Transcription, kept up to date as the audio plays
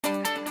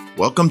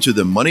Welcome to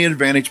the Money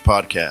Advantage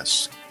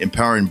Podcast,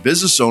 empowering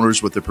business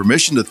owners with the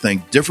permission to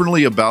think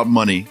differently about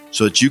money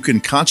so that you can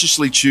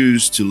consciously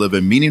choose to live a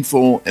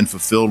meaningful and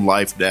fulfilled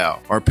life now.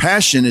 Our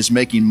passion is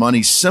making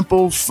money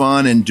simple,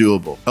 fun, and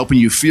doable, helping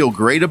you feel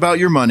great about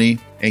your money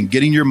and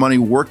getting your money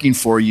working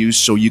for you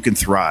so you can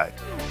thrive.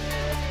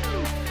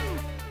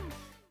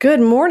 Good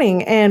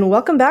morning and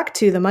welcome back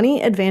to the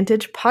Money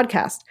Advantage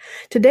Podcast.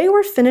 Today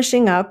we're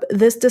finishing up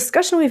this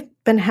discussion we've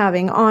been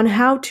having on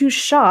how to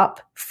shop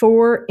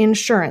for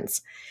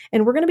insurance.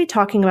 And we're going to be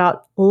talking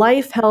about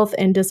life, health,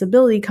 and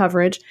disability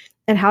coverage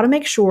and how to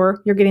make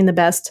sure you're getting the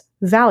best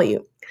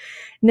value.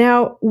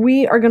 Now,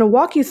 we are going to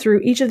walk you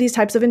through each of these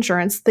types of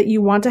insurance that you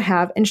want to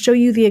have and show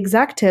you the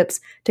exact tips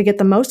to get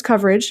the most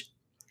coverage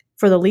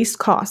for the least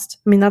cost.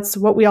 I mean, that's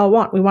what we all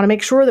want. We want to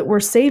make sure that we're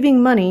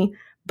saving money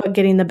but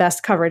getting the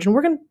best coverage. And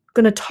we're going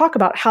to talk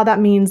about how that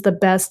means the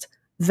best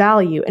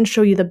value and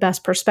show you the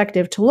best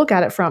perspective to look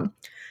at it from.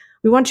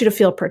 We want you to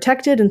feel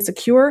protected and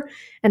secure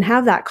and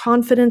have that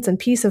confidence and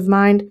peace of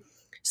mind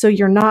so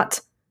you're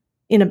not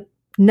in a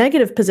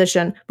negative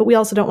position, but we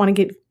also don't want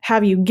to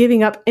have you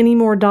giving up any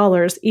more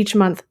dollars each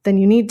month than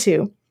you need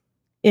to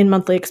in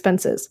monthly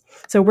expenses.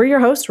 So we're your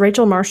hosts,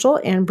 Rachel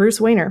Marshall and Bruce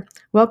Wehner.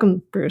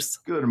 Welcome, Bruce.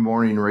 Good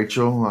morning,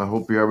 Rachel. I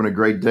hope you're having a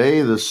great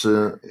day.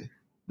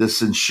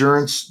 This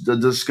insurance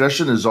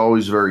discussion is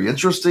always very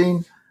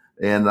interesting,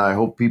 and I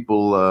hope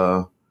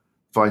people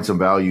find some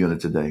value in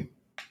it today.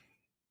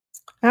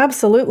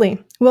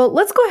 Absolutely. Well,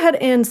 let's go ahead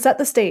and set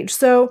the stage.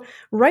 So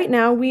right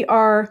now we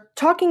are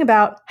talking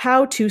about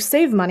how to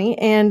save money,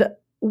 and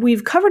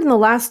we've covered in the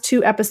last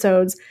two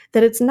episodes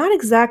that it's not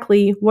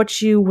exactly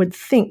what you would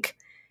think.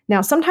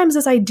 Now, sometimes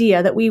this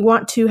idea that we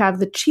want to have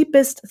the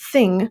cheapest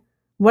thing,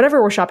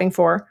 whatever we're shopping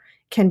for,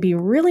 can be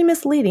really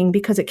misleading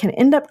because it can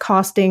end up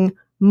costing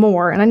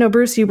more. And I know,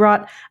 Bruce, you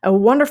brought a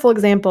wonderful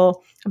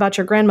example about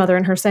your grandmother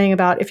and her saying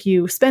about if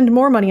you spend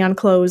more money on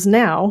clothes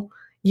now,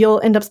 you'll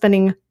end up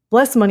spending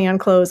less money on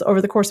clothes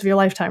over the course of your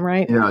lifetime,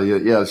 right?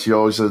 Yeah. She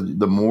always said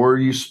the more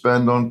you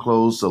spend on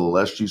clothes, the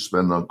less you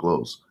spend on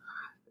clothes.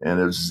 And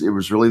it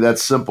was really that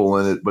simple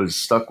in it, but it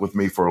stuck with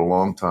me for a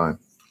long time.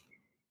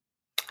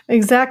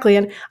 Exactly.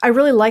 And I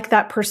really like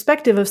that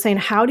perspective of saying,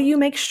 how do you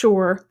make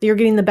sure that you're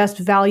getting the best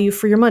value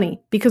for your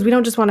money? Because we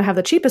don't just want to have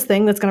the cheapest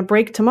thing that's going to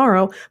break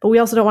tomorrow, but we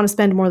also don't want to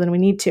spend more than we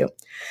need to.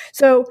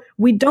 So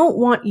we don't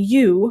want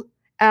you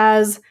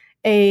as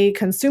a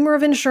consumer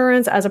of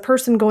insurance, as a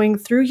person going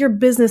through your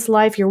business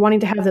life, you're wanting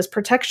to have this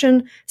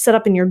protection set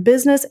up in your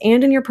business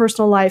and in your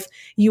personal life.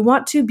 You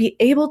want to be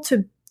able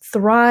to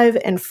thrive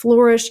and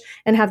flourish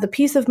and have the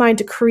peace of mind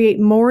to create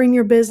more in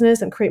your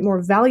business and create more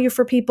value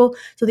for people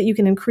so that you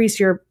can increase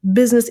your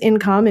business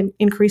income and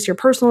increase your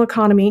personal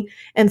economy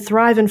and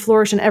thrive and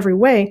flourish in every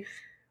way.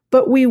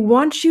 But we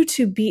want you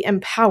to be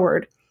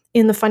empowered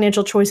in the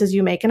financial choices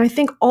you make. And I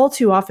think all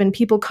too often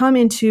people come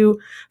into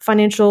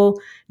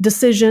financial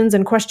decisions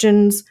and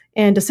questions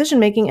and decision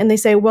making and they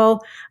say,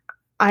 well,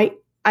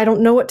 I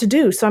don't know what to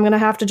do, so I'm going to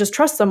have to just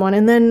trust someone.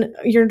 And then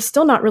you're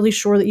still not really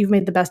sure that you've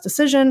made the best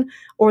decision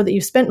or that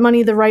you've spent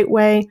money the right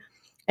way.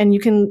 And you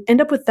can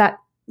end up with that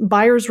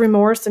buyer's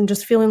remorse and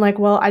just feeling like,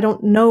 well, I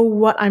don't know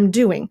what I'm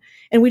doing.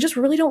 And we just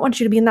really don't want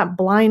you to be in that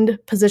blind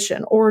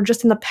position or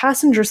just in the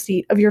passenger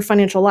seat of your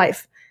financial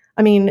life.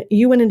 I mean,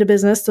 you went into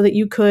business so that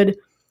you could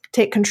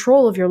take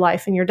control of your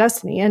life and your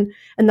destiny. And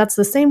that's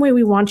the same way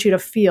we want you to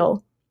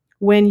feel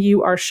when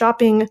you are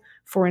shopping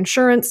for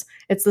insurance.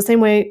 It's the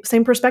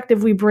same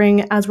perspective we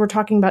bring as we're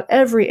talking about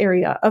every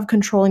area of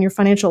control in your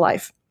financial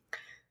life.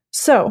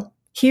 So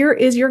here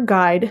is your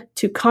guide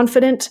to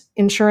confident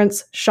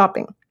insurance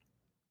shopping.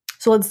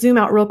 So let's zoom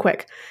out real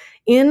quick.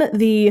 In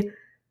the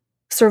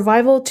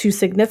survival to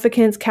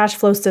significance cash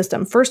flow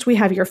system, first we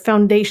have your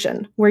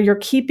foundation, where you're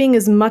keeping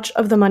as much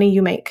of the money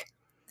you make.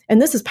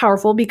 And this is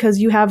powerful because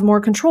you have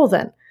more control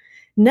then.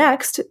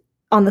 Next,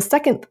 on the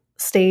second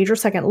stage or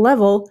second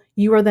level,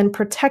 you are then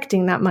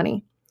protecting that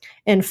money.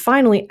 And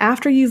finally,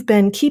 after you've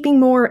been keeping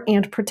more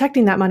and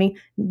protecting that money,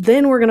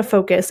 then we're going to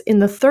focus in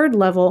the third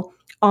level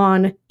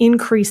on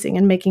increasing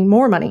and making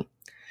more money.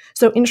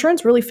 So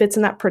insurance really fits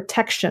in that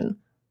protection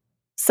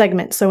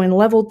segment. So in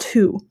level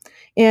 2,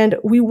 and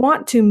we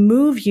want to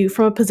move you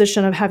from a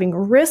position of having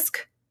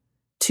risk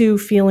to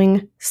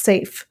feeling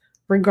safe,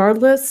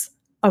 regardless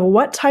of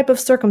what type of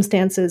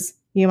circumstances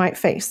you might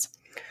face.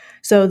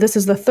 So this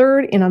is the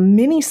third in a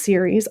mini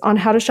series on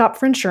how to shop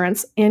for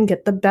insurance and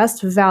get the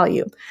best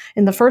value.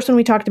 In the first one,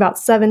 we talked about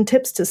 7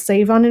 tips to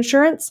save on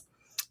insurance.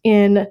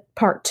 In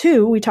part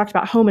 2, we talked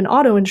about home and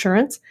auto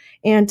insurance.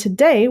 And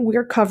today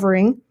we're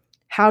covering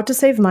how to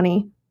save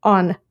money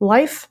on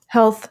life,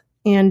 health,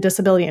 and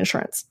disability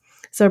insurance.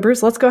 So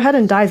Bruce, let's go ahead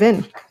and dive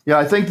in. Yeah,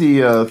 I think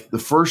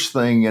the first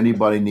thing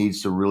anybody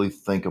needs to really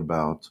think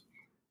about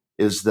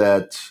is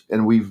that,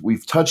 and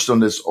we've touched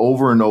on this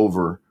over and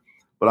over,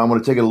 but I'm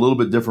going to take a little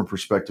bit different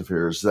perspective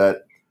here, is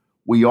that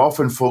we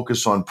often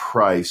focus on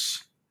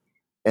price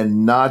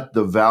and not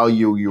the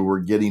value we are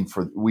getting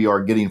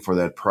for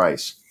that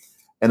price.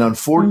 And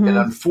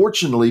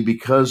unfortunately,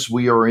 because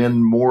we are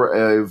in more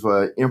of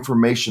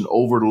information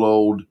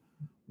overload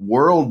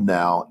world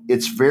now,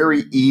 it's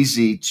very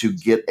easy to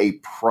get a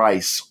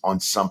price on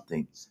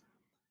something.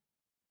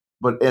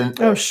 But and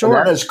Oh, that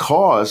sure. has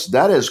caused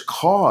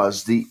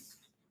the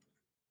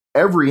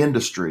every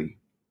industry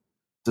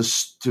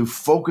to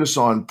focus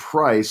on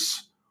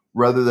price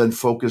rather than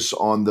focus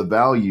on the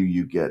value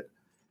you get.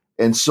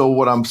 And so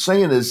what I'm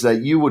saying is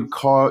that you would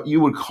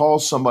call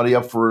somebody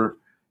up for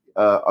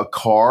a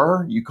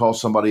car, you call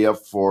somebody up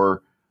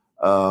for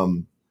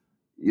um,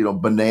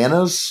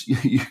 bananas,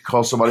 you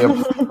call somebody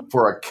up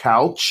for a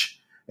couch,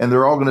 and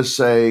they're all going to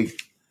say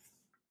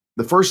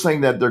the first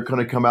thing that they're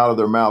going to come out of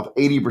their mouth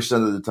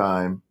 80% of the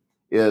time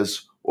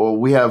is, well,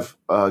 we have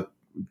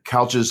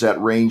couches that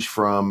range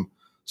from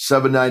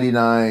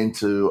 $7.99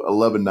 to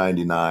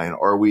 $11.99,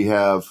 or we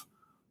have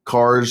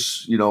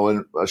cars,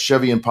 in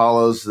Chevy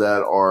Impalas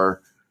that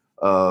are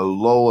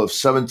low of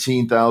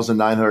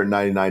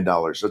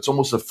 $17,999. That's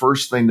almost the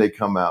first thing that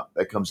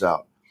comes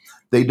out.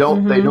 They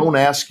don't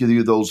ask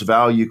you those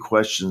value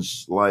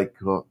questions like,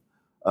 well,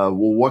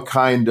 what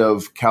kind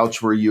of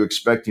couch were you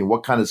expecting?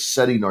 What kind of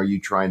setting are you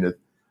trying to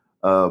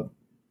uh,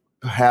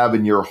 have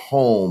in your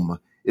home?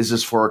 Is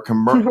this for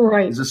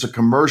Right. is this a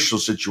commercial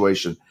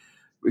situation?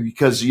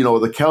 Because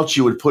the couch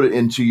you would put it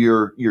into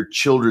your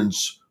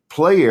children's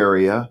play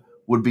area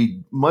would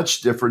be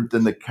much different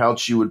than the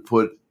couch you would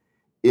put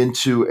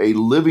into a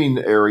living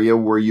area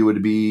where you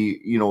would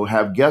be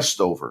have guests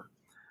over.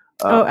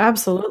 Oh, And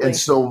absolutely.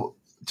 so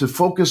to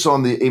focus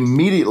on the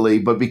immediately,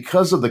 but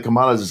because of the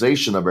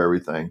commoditization of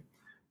everything,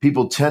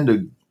 people tend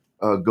to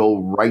go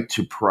right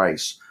to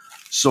price.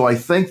 So I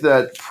think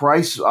that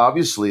price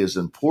obviously is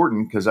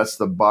important because that's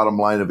the bottom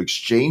line of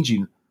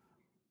exchanging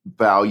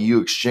value,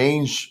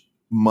 exchange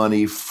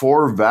money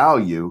for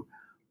value.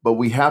 But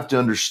we have to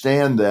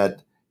understand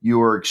that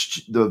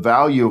the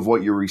value of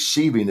what you're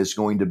receiving is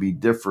going to be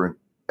different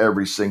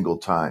every single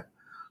time.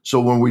 So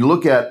when we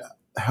look at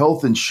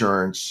health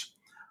insurance,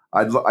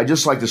 I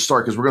just like to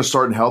start because we're going to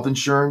start in health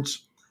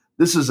insurance.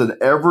 This is an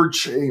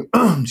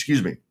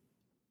excuse me.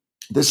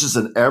 This is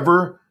an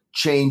ever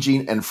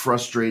changing and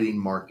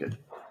frustrating market.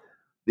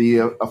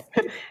 The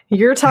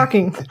You're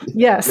talking.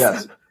 Yes.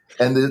 Yes,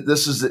 and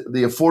this is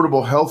the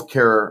Affordable Health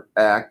Care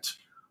Act.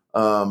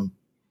 Um,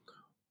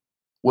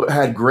 what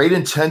had great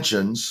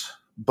intentions,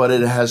 but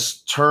it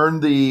has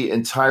turned the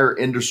entire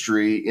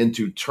industry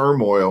into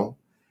turmoil.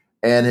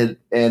 And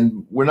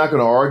we're not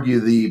going to argue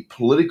the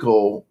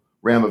political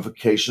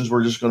ramifications.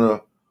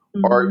 Mhm.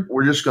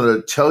 We're just going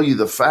to tell you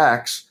the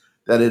facts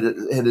that it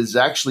has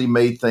actually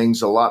made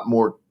things a lot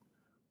more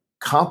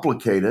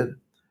complicated,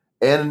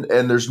 and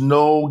there's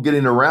no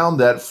getting around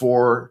that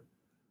for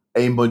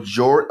a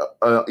majority.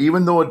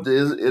 Even though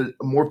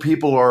more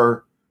people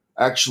are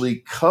actually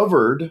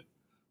covered,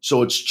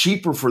 so it's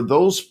cheaper for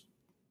those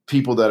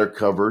people that are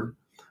covered.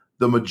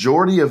 The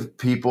majority of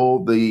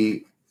people,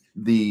 the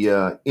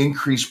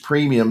increased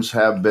premiums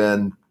have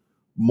been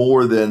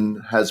more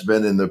than has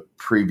been in the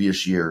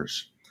previous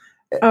years.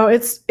 Oh,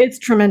 it's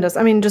tremendous.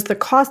 I mean, just the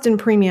cost and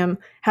premium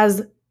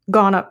has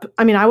gone up.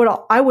 I mean,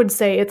 I would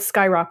say it's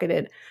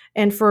skyrocketed.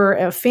 And for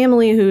a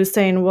family who's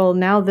saying, "Well,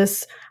 now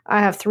this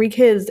I have 3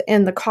 kids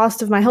and the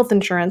cost of my health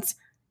insurance,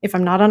 if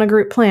I'm not on a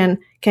group plan,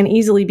 can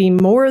easily be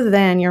more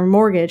than your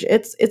mortgage."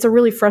 It's a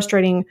really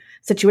frustrating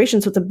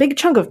situation. So it's a big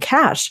chunk of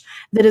cash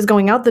that is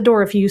going out the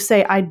door if you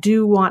say, "I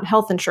do want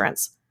health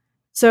insurance."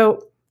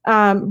 So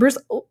Bruce,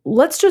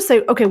 let's just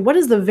say, okay, what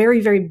is the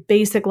very, very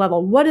basic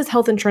level? What is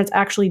health insurance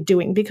actually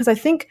doing? Because I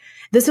think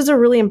this is a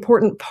really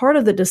important part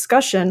of the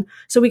discussion.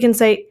 So we can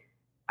say,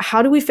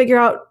 how do we figure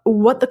out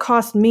what the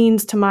cost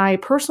means to my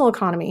personal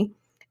economy?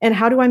 And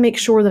how do I make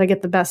sure that I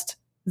get the best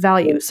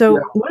value? Yeah,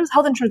 So, what is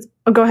health insurance?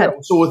 Oh, go yeah.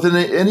 ahead. So within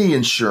any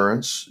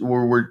insurance,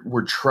 we're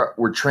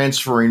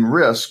transferring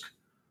risk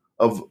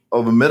of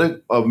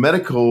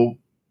medical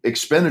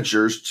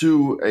expenditures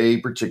to a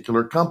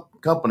particular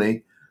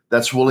company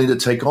that's willing to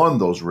take on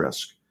those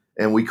risks,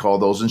 and we call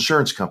those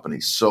insurance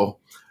companies. So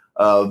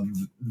uh,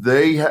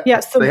 Yeah.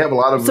 they have a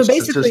lot of So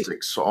basically,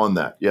 statistics on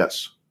that.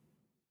 Yes.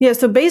 Yeah,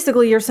 so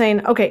basically you're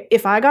saying, okay,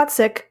 if I got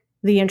sick,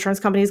 the insurance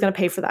company is going to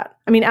pay for that.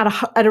 I mean,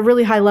 at a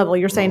really high level,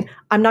 you're saying Mhm.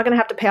 I'm not going to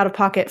have to pay out of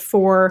pocket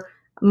for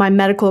my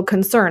medical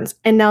concerns.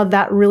 And now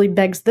that really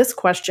begs this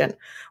question.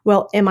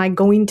 Well, am I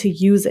going to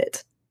use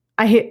it?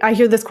 I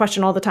hear this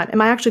question all the time.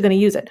 Am I actually going to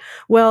use it?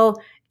 Well,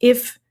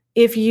 if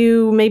if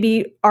you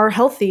maybe are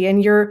healthy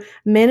and you're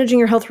managing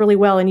your health really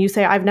well and you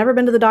say I've never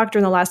been to the doctor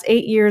in the last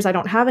 8 years, I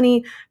don't have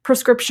any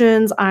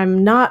prescriptions,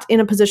 I'm not in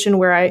a position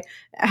where I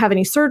have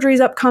any surgeries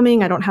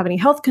upcoming, I don't have any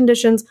health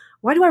conditions.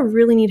 Why do I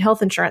really need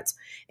health insurance?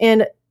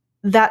 And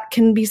that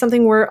can be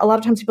something where a lot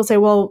of times people say,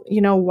 well,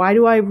 why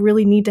do I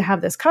really need to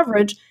have this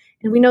coverage?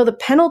 And we know the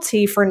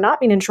penalty for not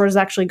being insured is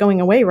actually going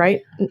away,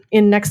 right?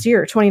 In next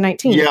year,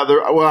 2019. Yeah.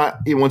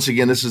 Once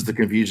again, this is the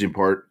confusing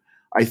part.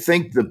 I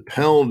think the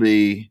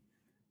penalty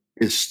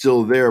is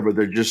still there, but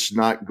they're just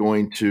not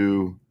going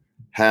to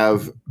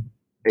have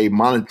a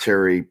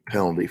monetary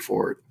penalty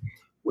for it,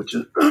 which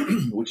is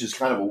which is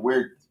kind of a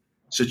weird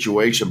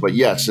situation. But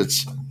yes,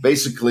 it's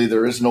basically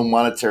there is no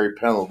monetary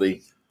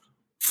penalty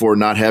for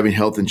not having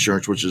health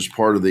insurance, which is still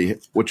part of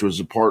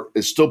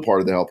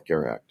the Health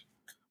Care Act,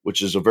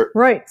 which is a very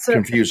Right. So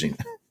confusing.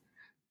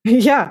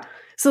 yeah.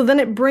 So then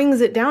it brings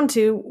it down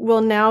to,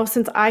 well, now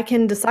since I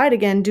can decide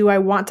again, do I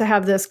want to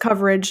have this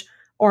coverage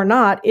or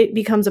not? It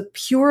becomes a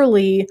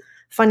purely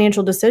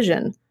financial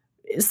decision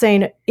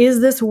saying,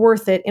 is this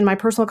worth it in my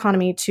personal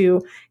economy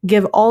to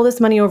give all this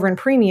money over in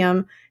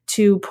premium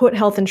to put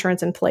health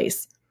insurance in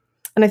place?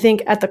 And I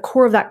think at the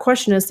core of that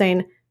question is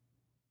saying,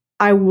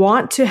 I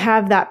want to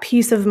have that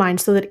peace of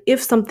mind so that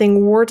if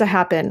something were to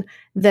happen,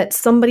 that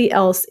somebody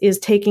else is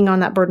taking on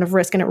that burden of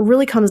risk. And it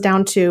really comes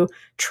down to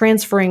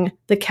transferring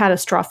the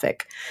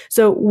catastrophic.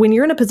 So when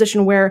you're in a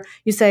position where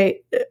you say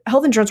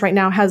health insurance right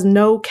now has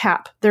no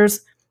cap,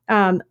 there's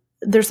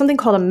something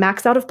called a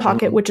max out of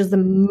pocket, which is the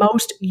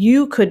most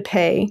you could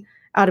pay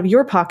out of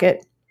your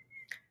pocket.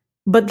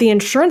 But the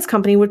insurance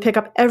company would pick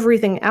up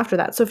everything after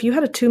that. So if you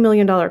had a $2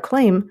 million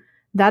claim,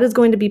 that is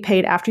going to be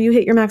paid after you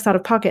hit your max out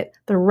of pocket.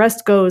 The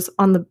rest goes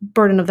on the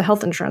burden of the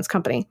health insurance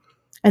company.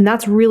 And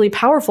that's really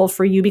powerful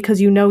for you because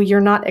you know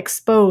you're not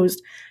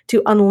exposed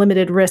to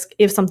unlimited risk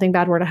if something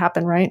bad were to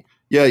happen, right?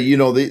 Yeah,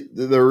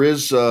 there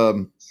is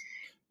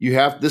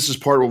this is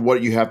part of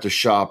what you have to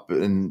shop,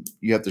 and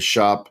you have to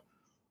shop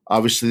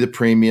obviously the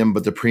premium,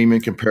 but the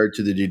premium compared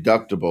to the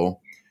deductible.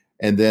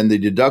 And then the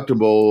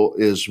deductible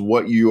is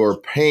what you are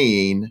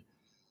paying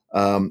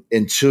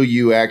until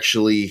you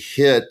actually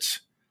hit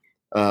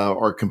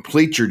or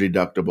complete your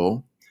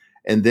deductible.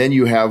 And then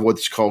you have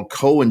what's called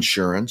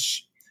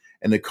co-insurance.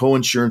 And the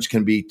co-insurance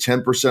can be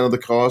 10% of the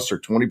cost or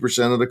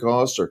 20% of the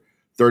cost or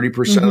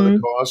 30% of the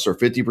cost or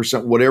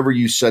 50%, whatever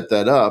you set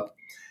that up.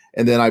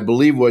 And then I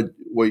believe what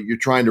you're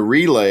trying to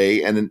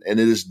relay, and it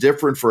is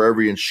different for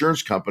every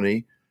insurance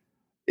company,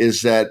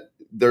 is that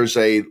there's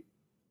a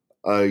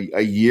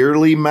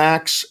yearly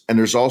max and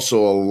there's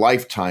also a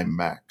lifetime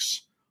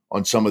max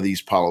on some of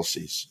these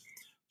policies.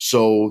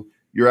 So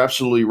you're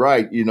absolutely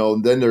right.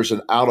 Then there's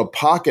an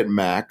out-of-pocket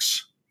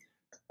max.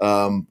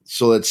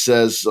 So it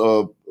says,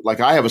 like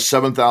I have a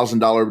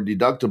 $7,000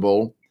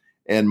 deductible,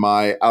 and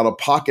my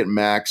out-of-pocket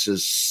max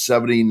is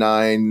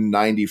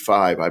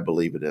 $79.95, I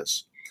believe it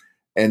is.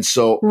 And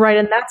so, right,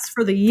 and that's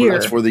for the year.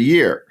 That's for the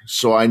year.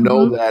 So I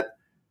know that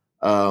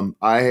I'm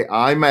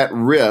at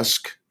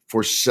risk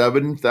for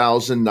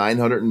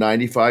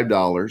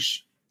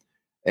 $7,995,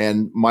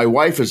 and my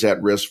wife is at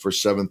risk for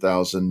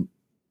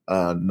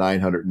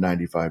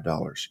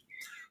 $7,995.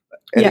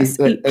 Yes,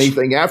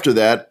 anything after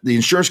that, the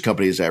insurance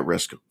company is at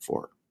risk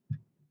for.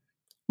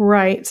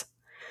 Right.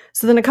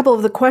 So then a couple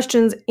of the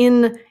questions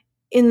in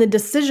the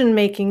decision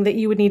making that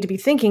you would need to be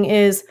thinking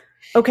is,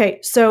 okay,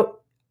 so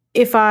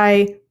if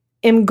I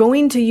am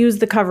going to use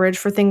the coverage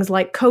for things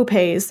like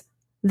copays,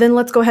 then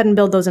let's go ahead and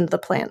build those into the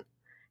plan.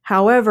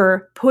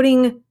 However,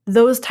 putting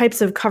those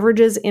types of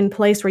coverages in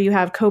place where you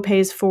have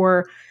copays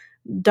for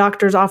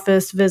doctor's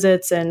office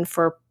visits and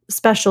for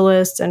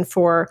specialists and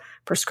for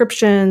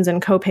prescriptions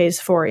and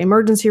copays for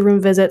emergency room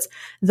visits,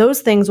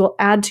 those things will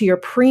add to your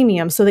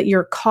premium so that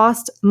your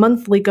cost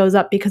monthly goes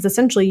up because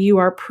essentially you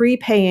are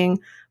prepaying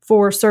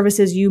for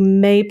services you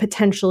may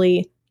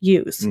potentially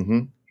use.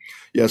 Mm-hmm.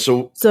 Yeah.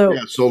 So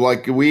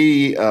like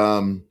we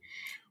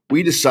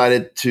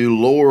decided to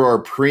lower our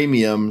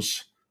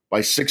premiums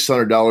by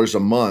 $600 a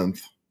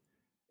month.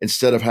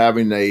 Instead of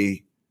having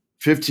a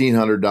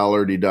 $1,500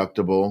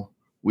 deductible,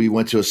 we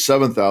went to a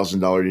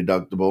 $7,000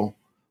 deductible,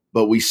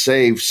 but we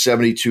saved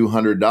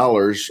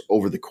 $7,200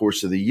 over the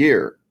course of the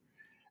year.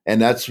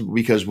 And that's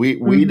because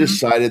we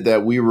decided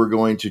that we were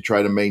going to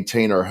try to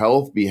maintain our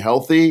health, be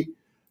healthy,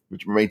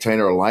 maintain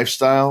our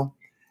lifestyle.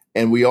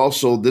 And we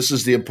also, this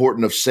is the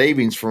importance of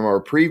savings from our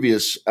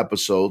previous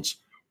episodes.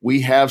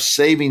 We have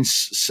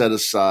savings set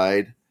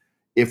aside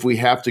if we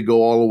have to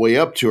go all the way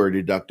up to our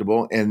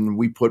deductible, and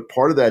we put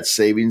part of that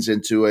savings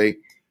into a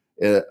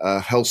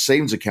health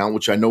savings account,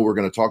 which I know we're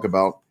going to talk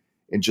about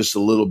in just a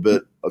little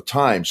bit of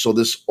time. So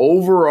this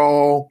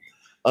overall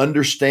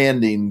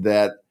understanding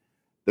that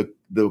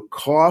the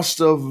cost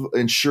of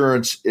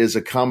insurance is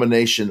a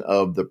combination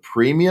of the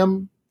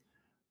premium,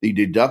 the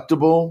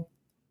deductible,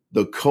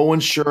 the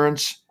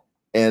co-insurance,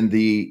 and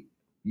the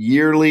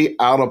yearly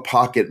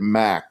out-of-pocket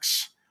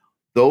max.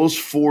 Those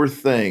four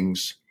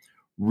things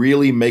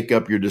really make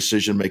up your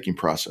decision-making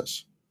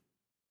process.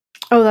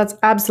 Oh, that's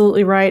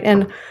absolutely right.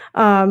 And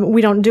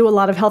we don't do a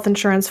lot of health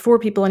insurance for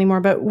people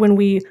anymore, but when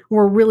we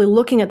were really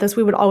looking at this,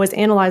 we would always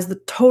analyze the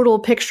total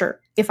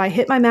picture. If I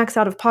hit my max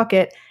out of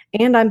pocket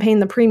and I'm paying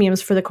the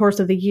premiums for the course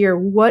of the year,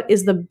 what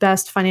is the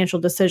best financial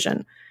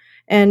decision?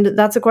 And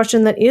that's a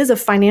question that is a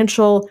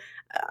financial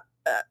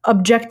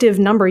objective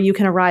number you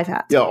can arrive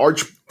at. Yeah,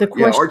 Arch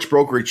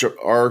Brokerage,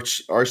 our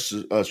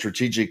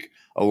strategic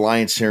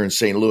alliance here in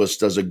St. Louis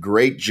does a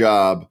great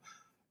job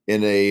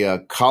in a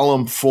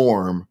column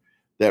form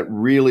that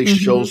really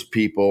shows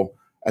people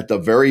at the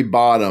very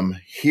bottom,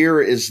 here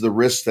is the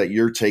risk that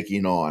you're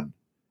taking on.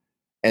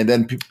 And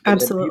then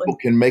people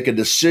can make a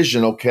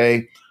decision,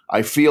 okay,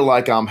 I feel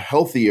like I'm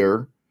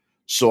healthier,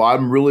 so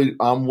I'm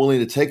willing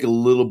to take a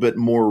little bit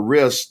more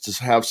risk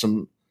to have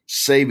some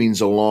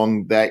savings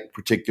along that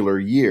particular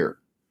year.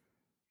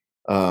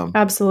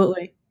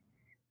 Absolutely.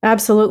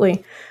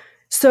 Absolutely.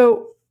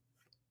 So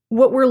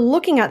what we're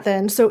looking at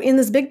then, so in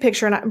this big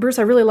picture, and Bruce,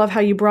 I really love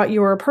how you brought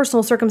your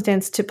personal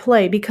circumstance to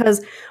play,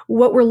 because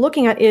what we're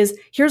looking at is,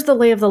 here's the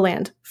lay of the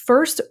land.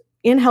 First,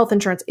 in health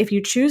insurance, if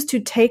you choose to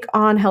take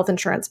on health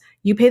insurance,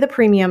 you pay the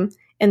premium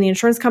and the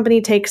insurance company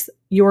takes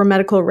your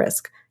medical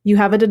risk. You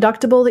have a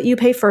deductible that you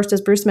pay first,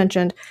 as Bruce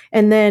mentioned.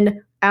 And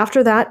then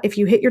after that, if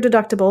you hit your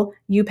deductible,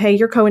 you pay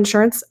your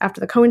coinsurance. After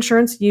the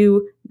coinsurance,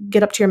 you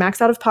get up to your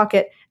max out of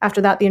pocket.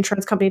 After that, the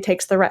insurance company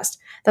takes the rest.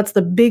 That's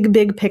the big,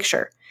 big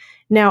picture.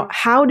 Now,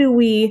 how do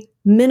we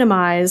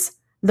minimize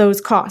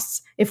those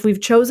costs? If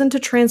we've chosen to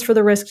transfer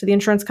the risk to the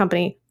insurance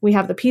company, we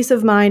have the peace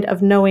of mind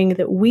of knowing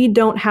that we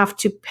don't have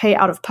to pay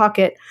out of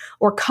pocket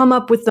or come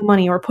up with the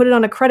money or put it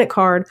on a credit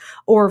card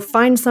or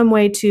find some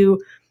way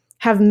to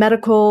have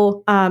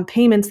medical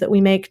payments that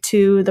we make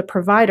to the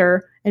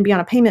provider and be on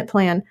a payment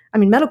plan. I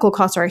mean, medical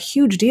costs are a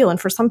huge deal. And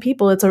for some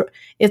people, it's a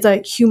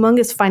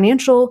humongous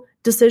financial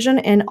decision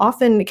and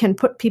often can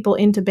put people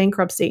into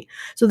bankruptcy.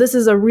 So this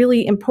is a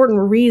really important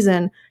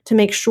reason to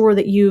make sure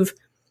that you've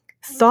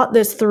thought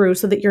this through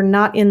so that you're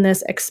not in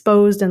this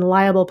exposed and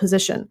liable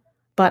position.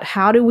 But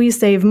how do we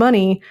save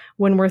money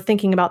when we're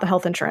thinking about the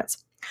health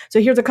insurance? So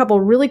here's a couple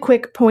really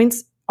quick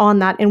points on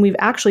that, and we've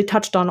actually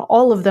touched on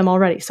all of them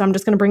already. So I'm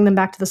just going to bring them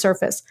back to the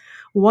surface.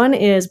 One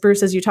is,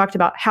 Bruce, as you talked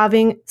about,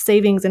 having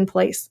savings in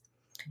place.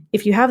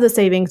 If you have the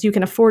savings, you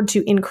can afford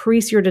to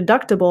increase your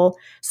deductible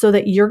so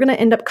that you're going to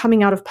end up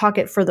coming out of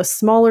pocket for the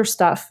smaller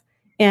stuff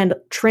and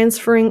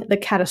transferring the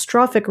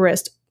catastrophic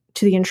risk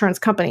to the insurance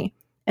company.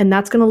 And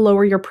that's going to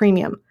lower your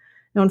premium.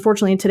 Now,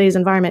 unfortunately, in today's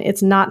environment,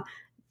 it's not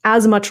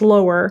as much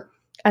lower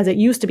as it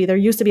used to be. There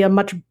used to be a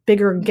much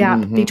bigger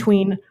gap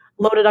between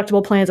low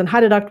deductible plans and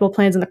high deductible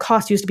plans, and the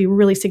cost used to be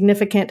really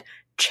significant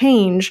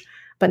change.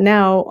 But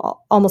now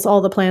almost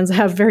all the plans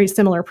have very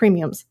similar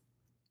premiums.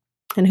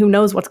 And who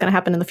knows what's going to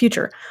happen in the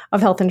future of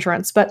health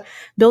insurance. But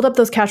build up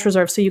those cash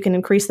reserves so you can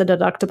increase the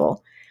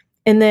deductible.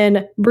 And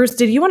then, Bruce,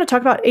 did you want to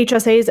talk about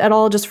HSAs at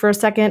all just for a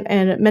second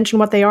and mention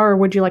what they are, or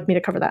would you like me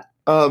to cover that?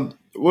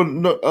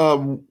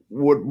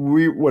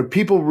 What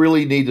people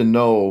really need to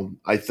know,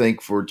 I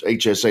think, for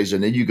HSAs,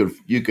 and then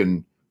you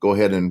can go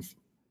ahead and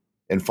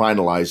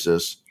finalize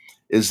this,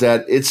 is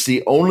that it's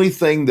the only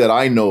thing that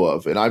I know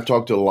of, and I've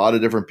talked to a lot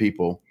of different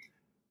people,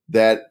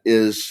 that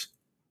is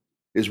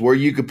where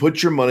you could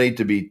put your money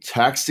to be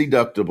tax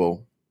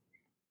deductible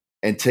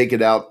and take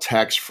it out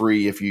tax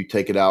free if you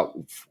take it out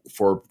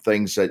for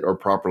things that are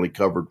properly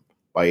covered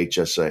by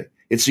HSA.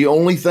 It's the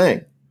only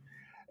thing.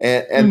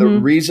 And the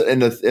reason,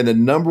 and the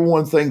number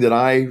one thing that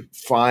I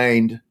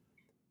find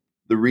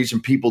the reason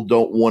people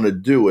don't want to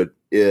do it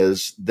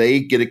is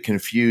they get it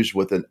confused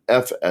with an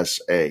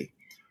FSA,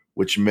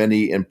 which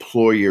many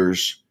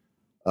employers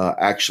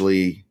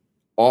actually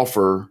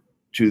offer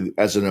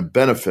as a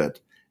benefit.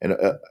 And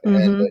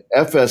the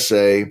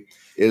FSA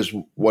is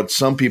what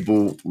some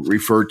people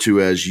refer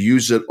to as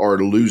use it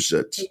or lose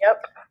it.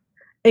 Yep,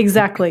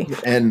 exactly.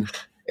 And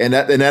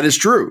that is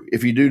true.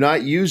 If you do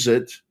not use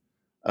it,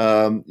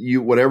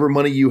 whatever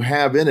money you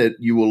have in it,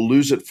 you will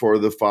lose it for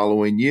the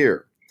following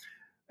year.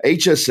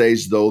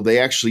 HSAs, though, they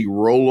actually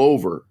roll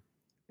over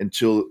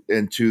into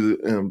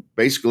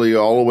basically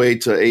all the way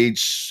to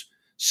age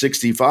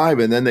 65,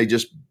 and then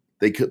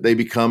they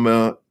become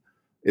an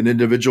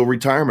individual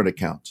retirement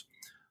account.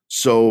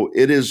 So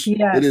it is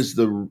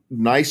the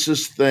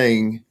nicest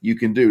thing you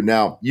can do.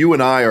 Now, you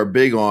and I are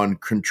big on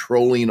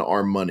controlling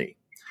our money.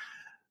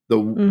 The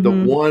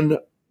one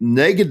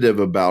negative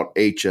about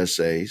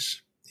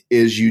HSAs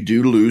is you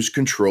do lose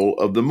control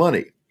of the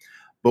money.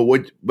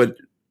 But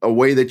a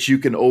way that you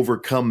can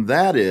overcome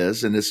that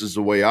is, and this is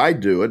the way I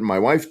do it, and my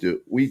wife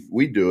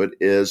we do it,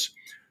 is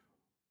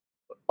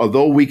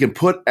although we can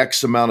put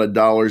X amount of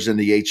dollars in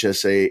the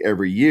HSA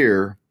every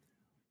year,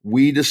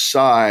 we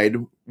decide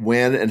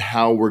when and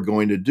how we're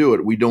going to do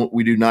it. We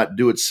do not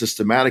do it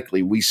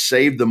systematically. We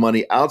save the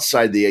money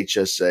outside the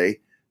HSA.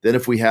 Then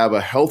if we have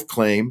a health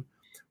claim,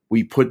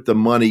 we put the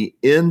money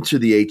into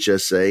the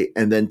HSA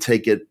and then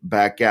take it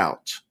back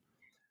out.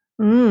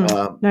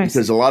 Nice.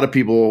 Because a lot of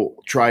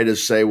people try to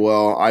say,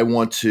 well, I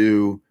want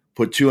to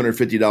put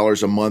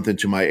 $250 a month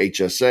into my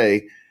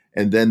HSA,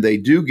 and then they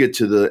do get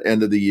to the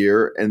end of the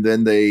year and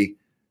then they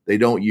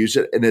don't use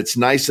it. And it's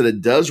nice that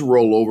it does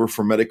roll over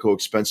for medical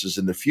expenses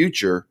in the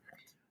future,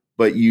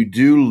 but you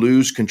do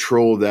lose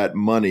control of that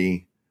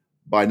money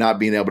by not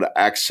being able to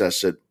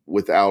access it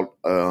without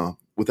a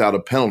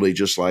penalty,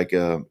 just like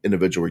an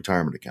individual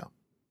retirement account.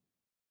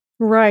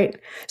 Right.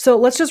 So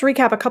let's just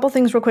recap a couple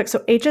things real quick. So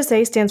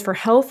HSA stands for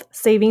Health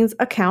Savings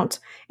Account,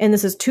 and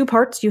this is two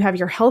parts. You have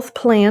your health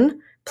plan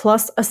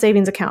plus a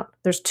savings account.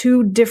 There's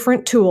two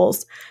different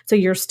tools. So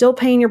you're still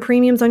paying your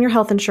premiums on your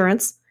health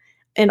insurance,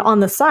 and on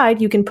the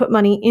side, you can put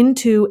money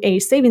into a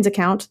savings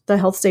account, the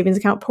health savings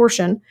account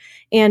portion,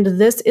 and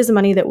this is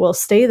money that will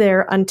stay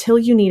there until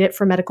you need it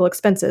for medical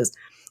expenses.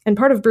 And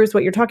part of, Bruce,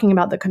 what you're talking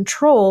about, the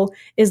control,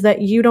 is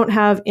that you don't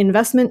have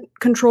investment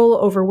control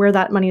over where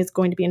that money is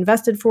going to be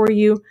invested for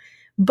you.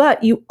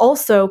 But you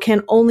also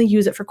can only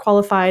use it for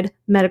qualified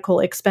medical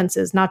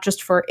expenses, not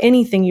just for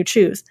anything you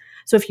choose.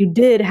 So if you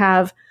did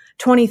have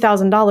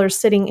 $20,000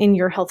 sitting in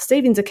your health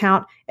savings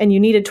account and you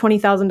needed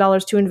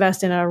 $20,000 to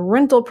invest in a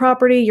rental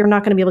property, you're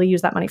not going to be able to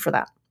use that money for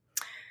that.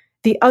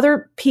 The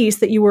other piece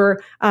that you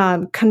were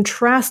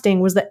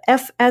contrasting was the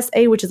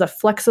FSA, which is a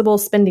flexible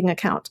spending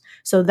account.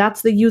 So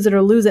that's the use it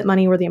or lose it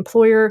money where the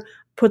employer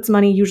puts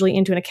money usually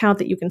into an account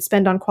that you can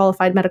spend on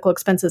qualified medical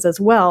expenses as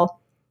well.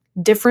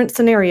 Different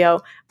scenario,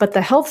 but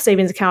the health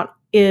savings account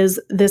is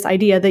this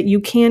idea that you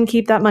can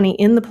keep that money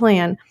in the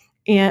plan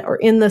or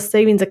in the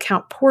savings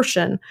account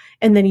portion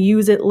and then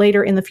use it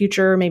later in the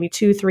future, maybe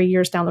 2-3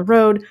 years down the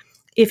road,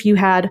 if you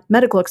had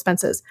medical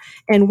expenses.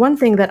 And one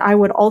thing that I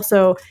would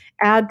also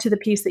add to the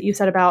piece that you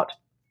said about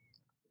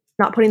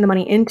not putting the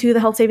money into the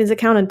health savings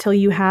account until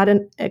you had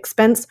an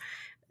expense,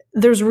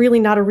 there's really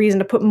not a reason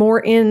to put more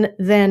in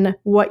than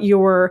what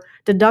your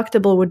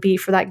deductible would be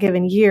for that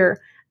given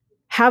year.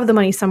 Have the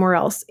money somewhere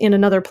else in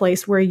another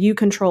place where you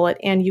control it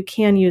and you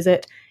can use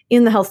it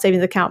in the health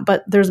savings account,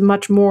 but there's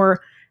much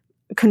more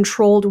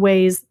controlled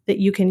ways that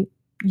you can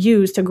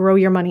use to grow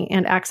your money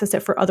and access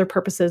it for other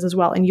purposes as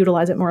well and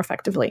utilize it more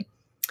effectively.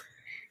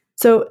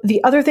 So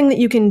the other thing that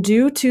you can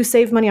do to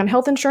save money on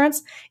health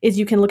insurance is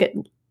you can look at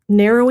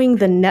narrowing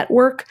the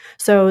network.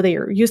 So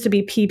there used to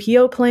be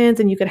PPO plans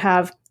and you could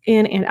have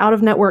in and out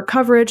of network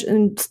coverage,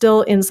 and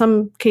still in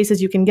some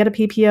cases you can get a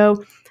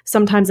PPO.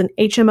 Sometimes an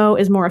HMO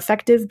is more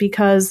effective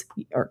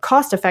or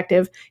cost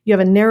effective. You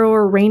have a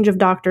narrower range of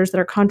doctors that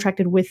are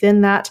contracted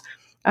within that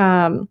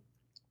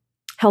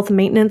health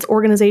maintenance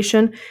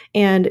organization,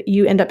 and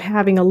you end up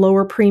having a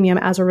lower premium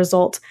as a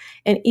result.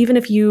 And even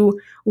if you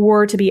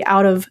were to be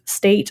out of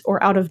state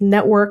or out of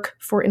network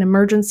for an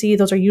emergency,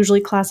 those are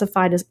usually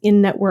classified as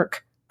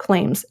in-network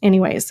claims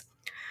anyways.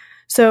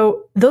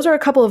 So those are a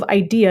couple of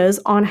ideas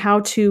on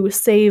how to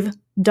save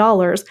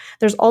dollars.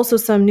 There's also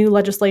some new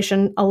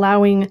legislation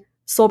allowing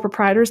sole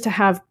proprietors to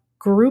have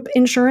group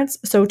insurance,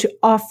 so to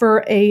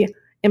offer a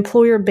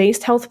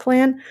employer-based health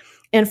plan.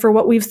 And for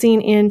what we've seen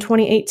in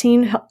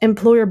 2018,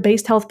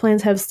 employer-based health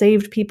plans have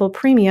saved people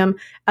premium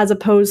as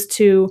opposed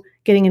to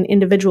getting an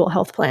individual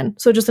health plan.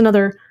 So just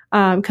another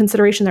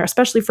consideration there,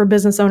 especially for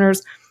business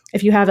owners.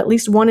 If you have at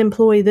least one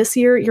employee this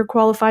year, you're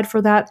qualified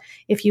for that.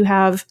 If you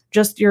have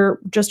just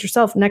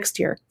yourself next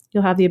year,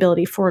 you'll have the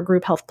ability for a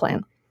group health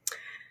plan.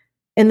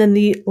 And then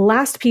the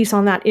last piece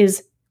on that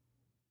is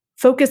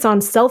focus on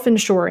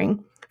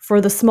self-insuring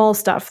for the small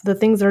stuff, the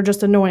things that are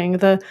just annoying,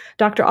 the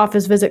doctor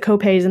office visit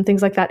copays and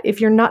things like that. If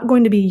you're not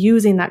going to be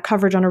using that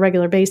coverage on a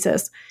regular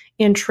basis,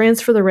 and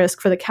transfer the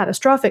risk for the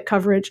catastrophic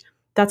coverage,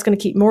 that's going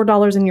to keep more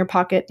dollars in your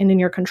pocket and in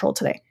your control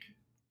today.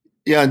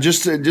 Yeah, and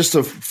just to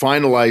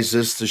finalize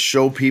this, to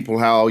show people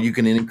how you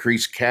can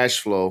increase cash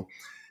flow,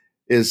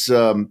 is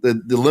the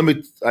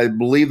limit. I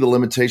believe the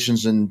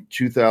limitations in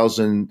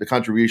 2000, the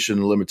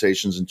contribution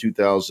limitations in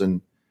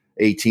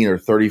 2018 are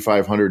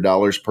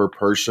 $3,500 per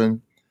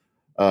person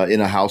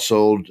in a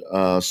household.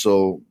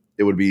 So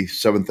it would be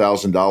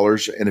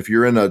 $7,000. And if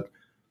you're in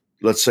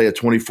let's say a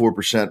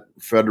 24%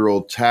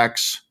 federal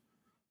tax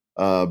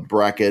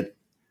bracket,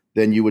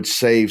 then you would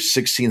save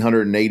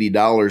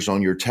 $1,680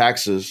 on your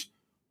taxes,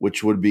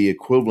 which would be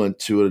equivalent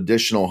to an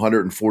additional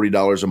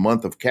 $140 a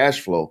month of cash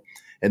flow.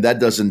 And that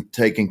doesn't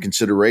take in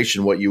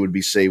consideration what you would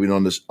be saving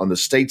on the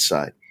state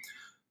side.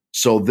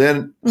 So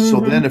then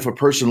if a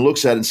person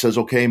looks at it and says,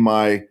 okay,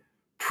 my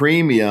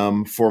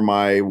premium for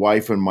my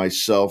wife and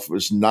myself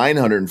is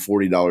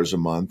 $940 a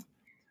month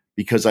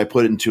because I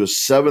put it into a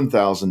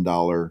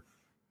 $7,000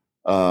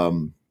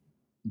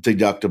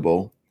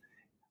 deductible,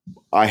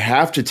 I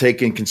have to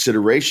take in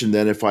consideration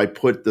then if I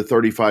put the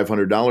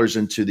 $3,500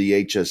 into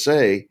the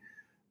HSA,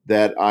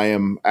 that I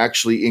am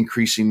actually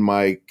increasing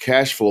my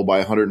cash flow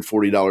by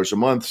 $140 a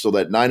month. So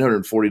that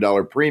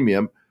 $940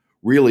 premium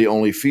really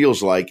only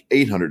feels like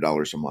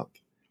 $800 a month.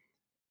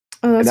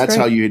 Oh, and that's great.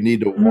 how you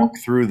need to walk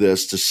through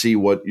this to see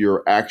what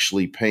you're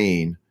actually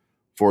paying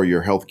for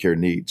your healthcare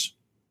needs.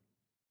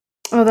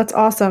 Oh, that's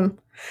awesome.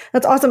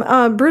 That's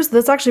awesome. Bruce,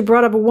 this actually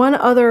brought up one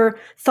other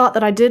thought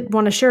that I did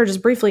want to share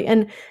just briefly.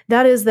 And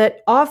that is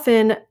that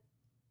often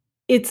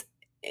it's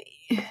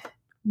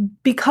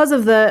because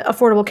of the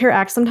Affordable Care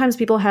Act, sometimes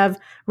people have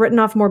written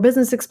off more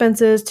business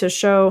expenses to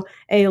show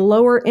a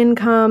lower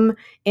income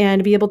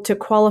and be able to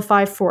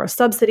qualify for a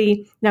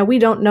subsidy. Now, we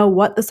don't know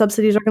what the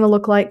subsidies are going to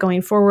look like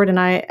going forward,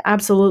 and I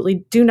absolutely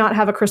do not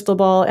have a crystal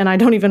ball, and I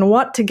don't even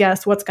want to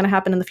guess what's going to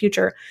happen in the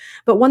future.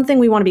 But one thing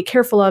we want to be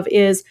careful of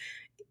is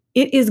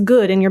it is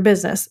good in your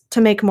business to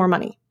make more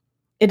money.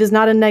 It is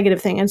not a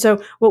negative thing. And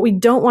so what we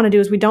don't want to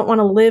do is we don't want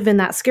to live in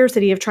that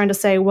scarcity of trying to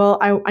say, well,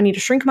 I need to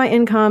shrink my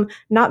income,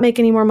 not make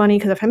any more money,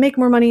 because if I make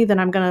more money, then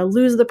I'm going to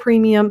lose the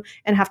premium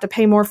and have to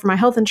pay more for my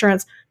health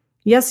insurance.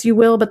 Yes, you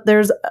will, but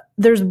there's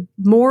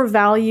more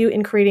value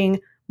in creating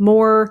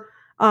more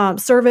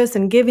service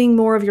and giving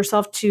more of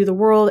yourself to the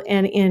world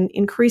and in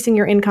increasing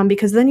your income,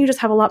 because then you just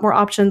have a lot more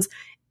options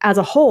as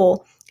a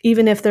whole,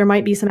 even if there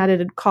might be some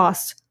added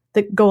costs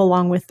that go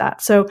along with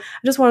that. So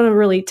I just want to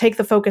really take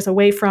the focus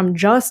away from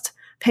just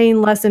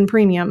paying less in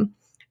premium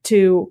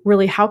to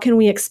really how can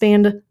we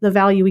expand the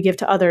value we give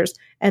to others.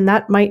 And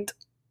that might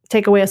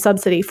take away a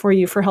subsidy for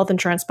you for health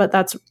insurance, but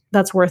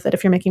that's worth it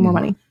if you're making more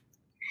money.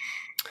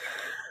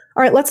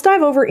 All right, let's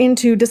dive over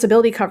into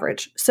disability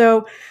coverage.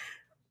 So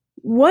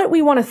what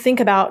we want to think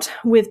about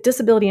with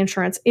disability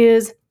insurance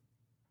is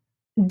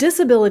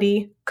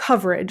disability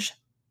coverage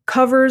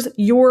covers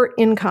your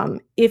income.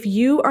 If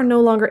you are no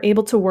longer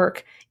able to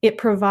work, it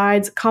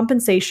provides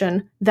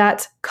compensation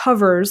that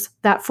covers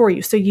that for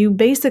you. So you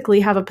basically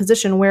have a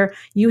position where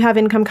you have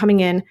income coming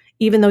in,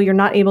 even though you're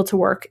not able to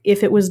work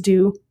if it was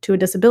due to a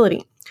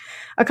disability.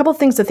 A couple of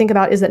things to think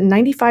about is that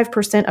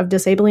 95% of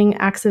disabling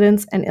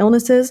accidents and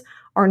illnesses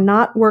are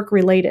not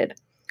work-related,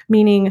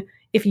 meaning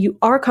if you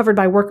are covered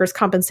by workers'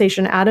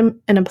 compensation at an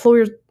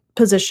employer's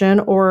position,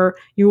 or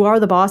you are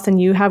the boss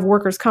and you have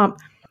workers' comp,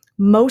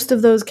 most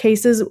of those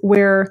cases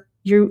where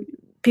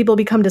people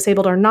become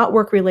disabled are not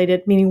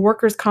work-related, meaning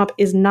workers' comp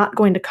is not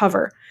going to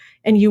cover.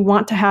 And you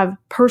want to have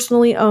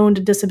personally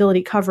owned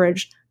disability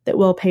coverage that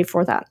will pay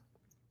for that.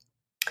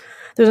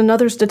 There's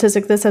another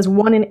statistic that says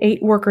 1 in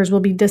 8 workers will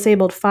be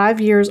disabled 5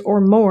 years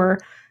or more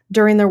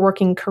during their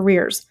working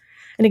careers.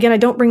 And again, I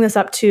don't bring this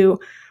up to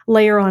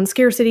layer on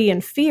scarcity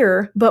and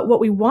fear, but what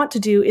we want to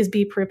do is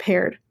be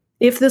prepared.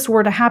 If this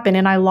were to happen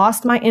and I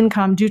lost my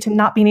income due to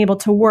not being able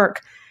to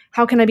work,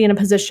 how can I be in a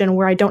position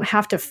where I don't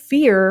have to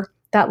fear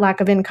that lack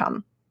of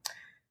income?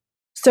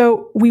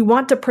 So we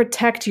want to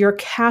protect your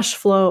cash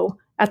flow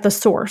at the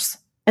source,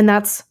 and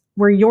that's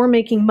where you're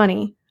making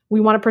money. We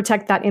want to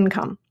protect that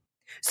income.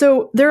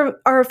 So there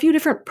are a few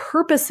different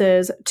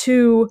purposes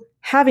to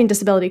having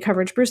disability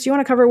coverage. Bruce, do you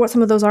want to cover what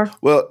some of those are?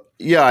 Well,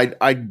 yeah,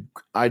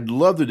 I'd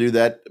love to do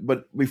that.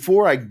 But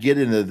before I get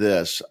into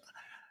this,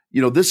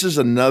 this is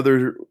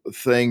another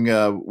thing.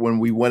 When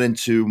we went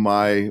into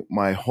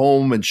my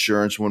home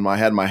insurance, when I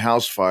had my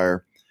house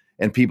fire,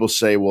 and people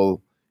say,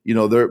 well,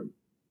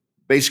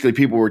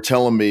 people were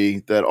telling me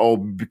that, oh,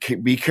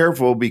 be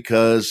careful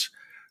because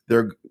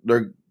they're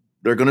going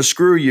to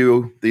screw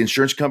you. The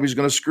insurance company's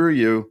going to screw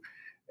you.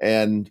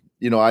 And,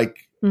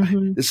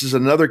 this is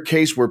another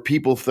case where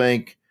people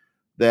think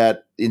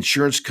that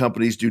insurance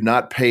companies do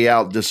not pay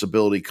out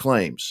disability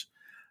claims.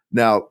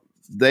 Now,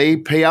 they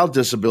pay out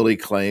disability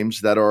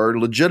claims that are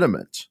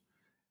legitimate.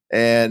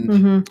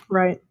 And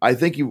right. I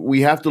think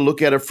we have to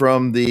look at it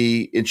from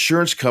the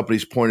insurance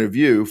company's point of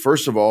view.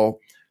 First of all,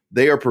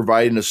 they are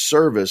providing a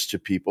service to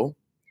people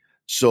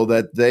so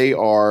that they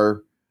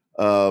are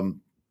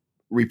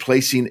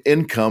replacing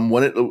income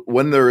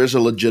when there is a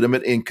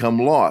legitimate income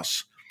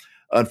loss.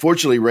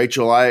 Unfortunately,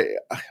 Rachel,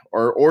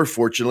 or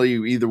fortunately,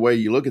 either way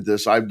you look at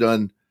this, I've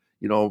done,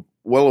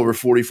 well over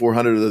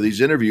 4,400 of these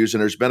interviews,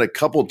 and there's been a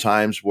couple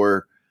times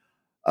where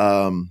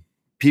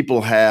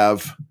people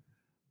have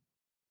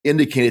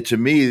indicated to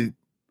me,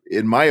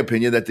 in my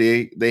opinion, that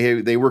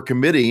they were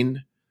committing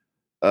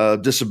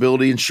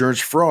disability insurance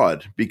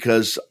fraud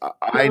because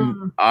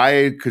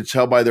I could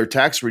tell by their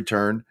tax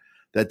return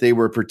that they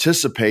were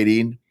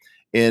participating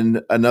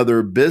in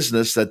another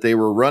business that they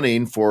were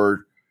running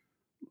for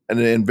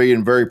and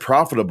being very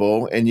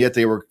profitable, and yet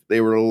they were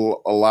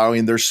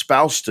allowing their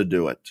spouse to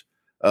do it.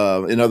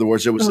 In other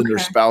words, it was in their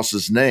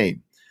spouse's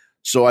name.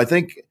 So I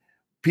think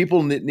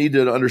people need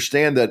to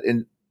understand that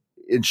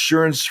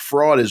insurance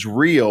fraud is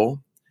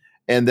real,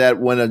 and that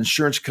when an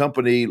insurance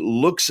company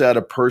looks at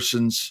a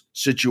person's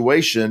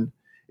situation,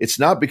 it's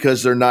not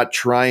because they're not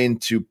trying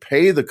to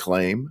pay the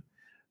claim,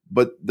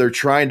 but they're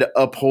trying to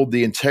uphold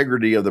the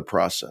integrity of the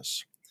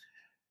process.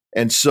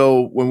 And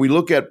so when we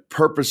look at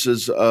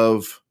purposes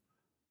of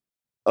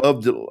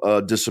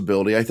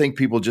disability, I think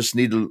people just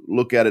need to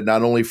look at it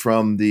not only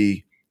from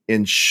the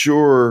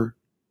insured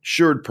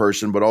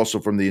person, but also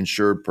from the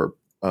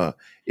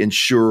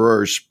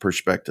insurer's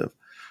perspective.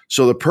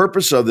 So the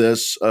purpose of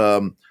this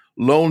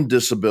loan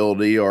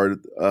disability or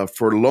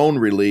for loan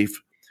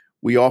relief,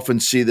 we often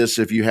see this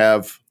if you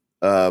have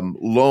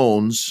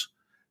loans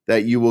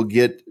that you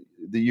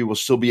will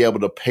still be able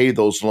to pay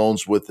those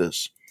loans with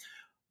this.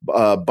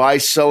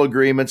 Buy-sell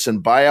agreements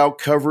and buyout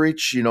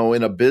coverage,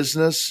 in a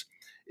business.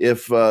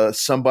 If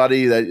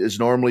somebody that is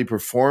normally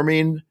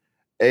performing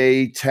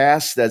a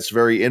task that's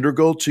very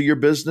integral to your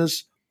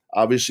business,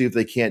 obviously, if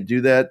they can't do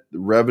that, the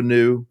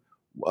revenue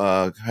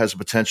has a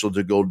potential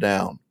to go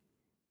down.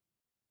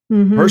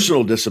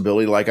 Personal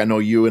disability, like I know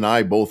you and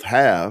I both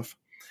have,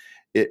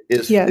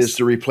 is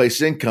to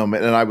replace income.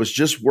 And I was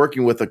just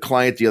working with a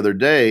client the other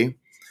day,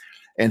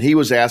 and he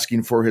was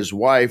asking for his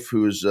wife,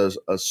 who's a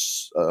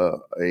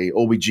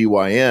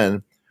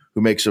OBGYN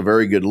who makes a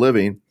very good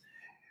living,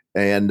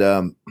 and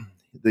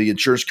the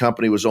insurance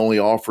company was only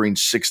offering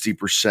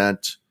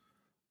 60%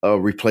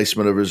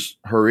 replacement of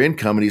her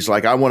income. And he's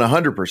like, I want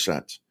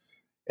 100%.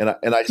 And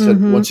I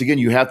said, once again,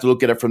 you have to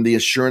look at it from the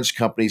insurance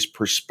company's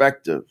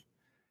perspective.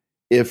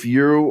 If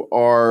you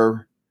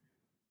are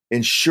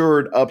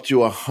insured up to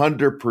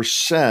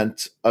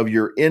 100% of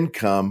your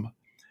income,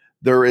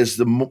 there is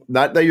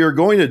not that you're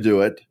going to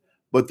do it,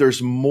 but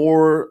there's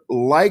more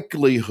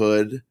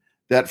likelihood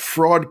that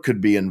fraud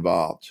could be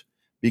involved.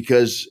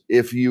 Because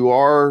if you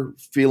are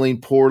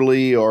feeling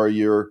poorly or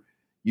you're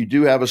you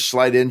do have a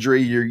slight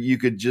injury, you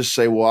could just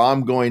say, well,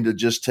 I'm going to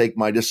just take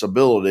my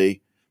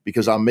disability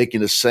because I'm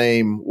making the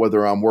same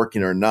whether I'm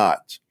working or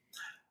not.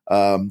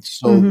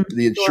 So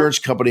the insurance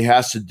company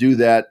has to do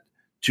that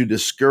to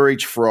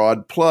discourage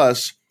fraud.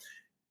 Plus,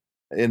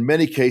 in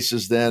many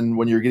cases, then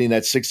when you're getting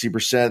that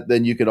 60%,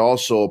 then you could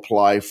also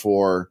apply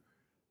for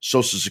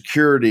Social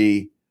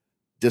Security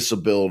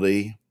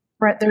disability.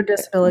 Right, their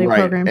disability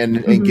program.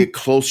 And get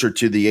closer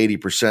to the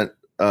 80%,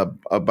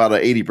 about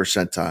an 80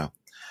 percentile.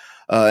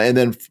 And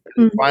then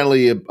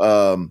finally,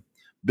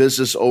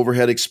 business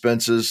overhead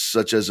expenses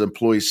such as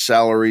employee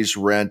salaries,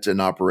 rent, and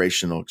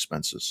operational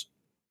expenses.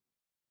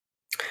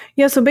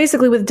 Yeah, so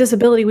basically with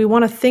disability, we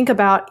want to think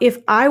about if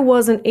I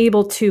wasn't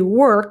able to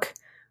work,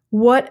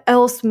 what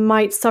else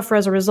might suffer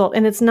as a result?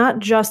 And it's not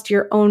just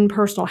your own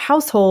personal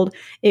household,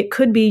 it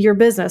could be your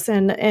business.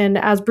 And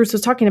as Bruce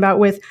was talking about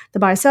with the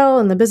buy-sell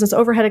and the business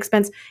overhead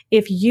expense,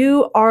 if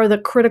you are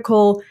the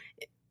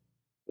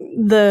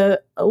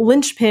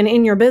linchpin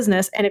in your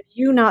business, and if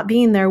you not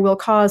being there will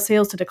cause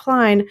sales to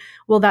decline,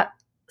 well, that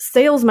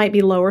sales might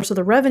be lower, so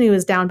the revenue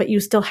is down, but you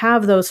still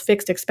have those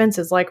fixed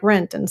expenses like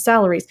rent and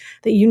salaries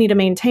that you need to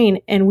maintain.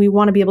 And we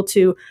want to be able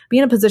to be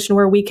in a position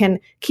where we can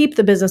keep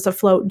the business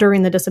afloat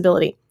during the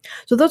disability.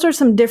 So those are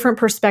some different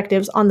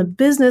perspectives on the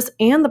business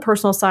and the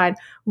personal side,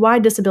 why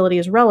disability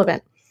is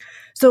relevant.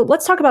 So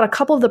let's talk about a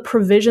couple of the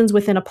provisions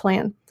within a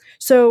plan.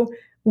 So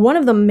one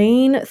of the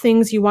main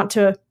things you want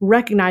to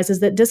recognize is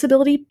that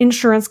disability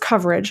insurance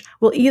coverage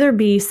will either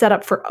be set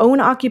up for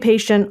own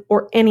occupation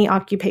or any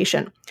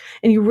occupation.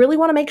 And you really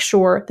want to make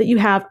sure that you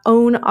have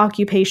own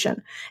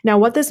occupation. Now,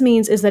 what this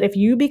means is that if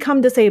you become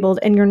disabled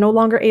and you're no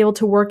longer able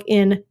to work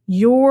in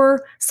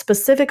your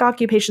specific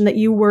occupation that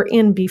you were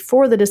in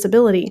before the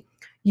disability,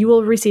 you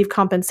will receive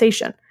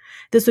compensation.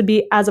 This would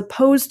be as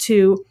opposed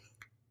to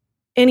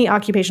any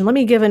occupation. Let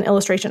me give an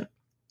illustration.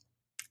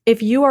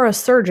 If you are a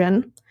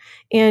surgeon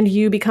and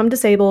you become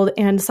disabled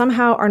and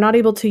somehow are not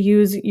able to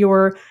use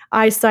your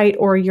eyesight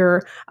or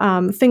your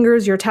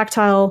fingers, your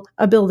tactile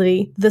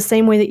ability, the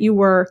same way that you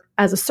were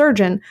as a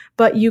surgeon,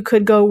 but you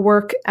could go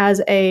work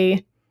as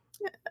a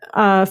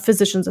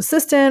physician's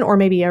assistant or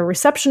maybe a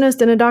receptionist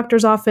in a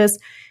doctor's office,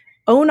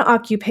 own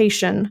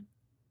occupation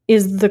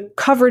is the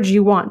coverage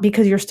you want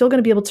because you're still going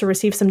to be able to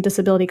receive some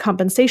disability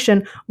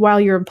compensation while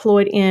you're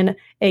employed in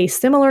a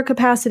similar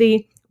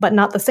capacity, but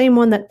not the same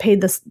one that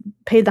paid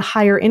the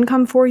higher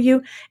income for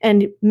you.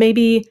 And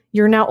maybe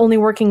you're now only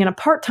working in a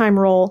part-time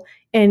role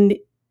and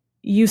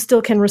you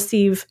still can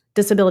receive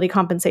disability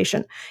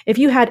compensation. If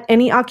you had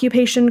any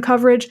occupation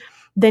coverage,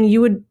 then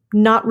you would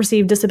not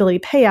receive disability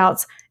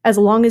payouts as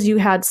long as you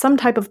had some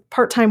type of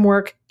part-time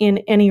work in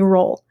any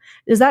role.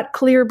 Is that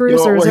clear,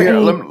 Bruce, or is there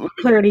any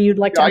clarity you'd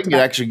like to add to that? I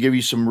can actually give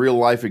you some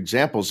real-life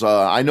examples.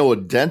 I know a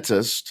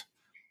dentist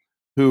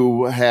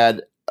who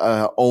had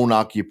own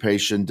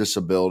occupation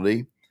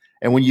disability.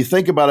 And when you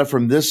think about it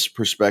from this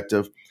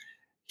perspective,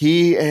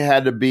 he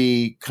had to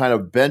be kind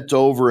of bent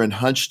over and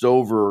hunched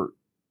over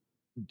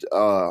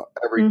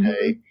every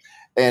day.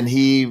 And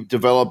he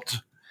developed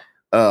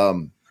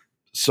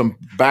some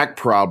back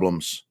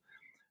problems.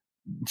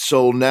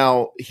 So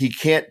now he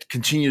can't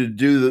continue to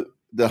do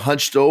the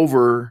hunched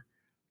over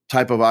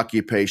type of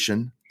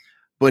occupation,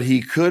 but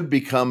he could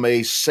become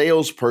a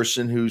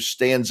salesperson who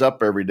stands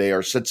up every day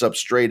or sits up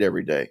straight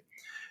every day.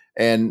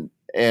 And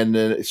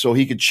so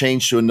he could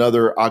change to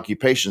another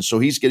occupation. So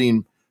he's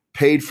getting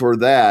paid for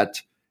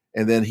that.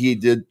 And then he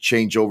did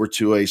change over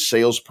to a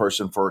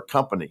salesperson for a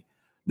company.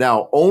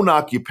 Now, own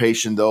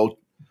occupation, though,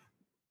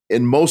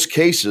 in most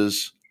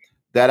cases,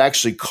 that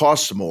actually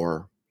costs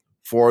more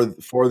for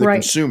the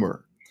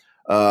consumer.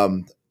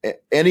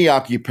 Any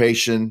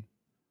occupation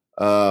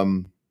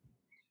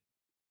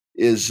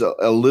is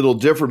a little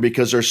different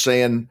because they're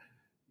saying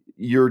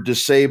you're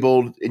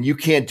disabled and you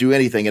can't do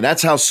anything. And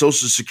that's how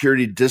Social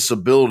Security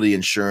disability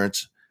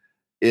insurance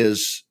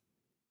is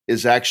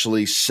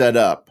actually set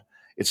up.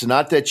 It's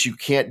not that you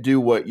can't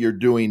do what you're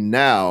doing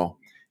now,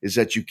 is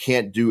that you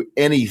can't do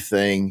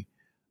anything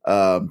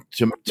at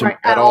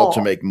all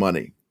to make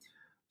money.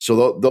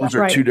 So those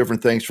are two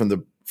different things from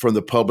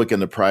the public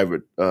and the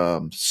private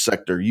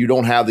sector. You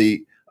don't have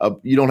the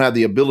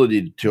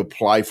ability to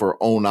apply for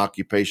own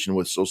occupation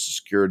with Social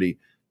Security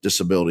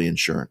disability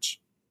insurance.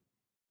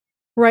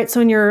 Right.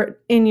 So in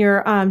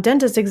your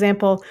dentist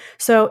example,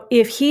 so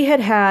if he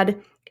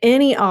had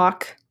any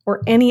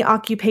or any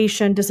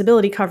occupation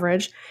disability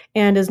coverage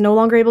and is no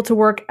longer able to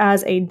work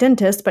as a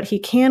dentist, but he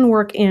can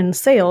work in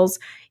sales,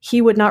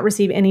 he would not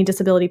receive any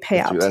disability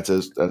payout. That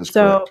is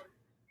correct.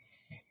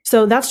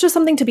 So that's just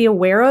something to be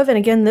aware of. And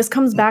again, this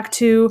comes back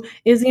to,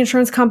 is the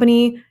insurance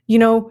company,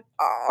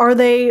 are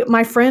they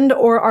my friend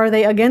or are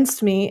they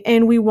against me?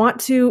 And we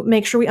want to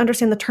make sure we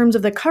understand the terms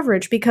of the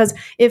coverage, because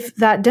if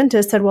that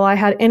dentist said, well, I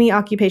had any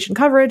occupation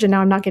coverage and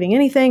now I'm not getting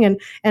anything,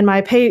 and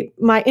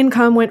my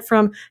income went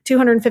from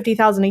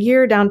 $250,000 a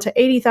year down to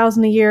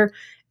 $80,000 a year,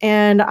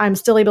 and I'm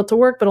still able to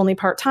work, but only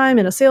part-time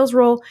in a sales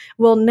role.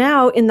 Well,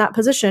 now in that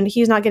position,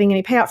 he's not getting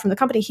any payout from the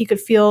company. He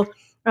could feel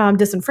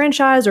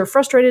disenfranchised or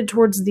frustrated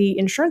towards the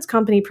insurance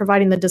company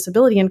providing the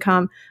disability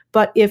income.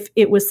 But if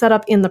it was set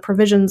up in the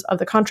provisions of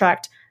the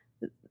contract,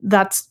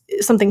 that's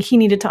something he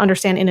needed to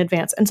understand in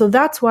advance. And so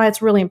that's why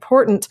it's really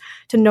important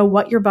to know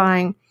what you're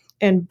buying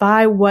and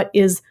buy what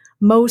is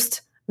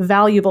most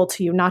valuable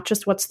to you, not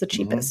just what's the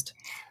cheapest.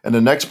 And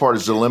the next part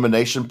is the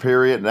elimination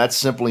period. And that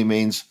simply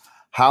means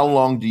how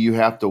long do you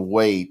have to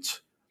wait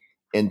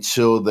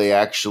until they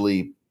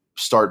actually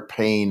start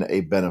paying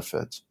a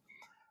benefit?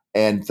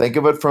 And think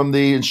of it from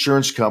the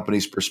insurance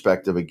company's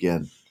perspective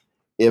again.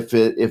 If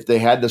they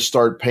had to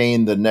start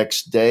paying the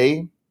next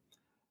day,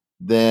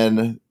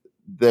 then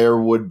there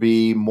would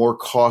be more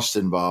cost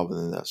involved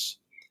in this.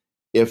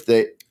 If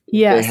they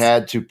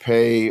had to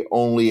pay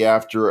only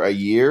after a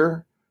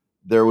year,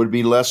 there would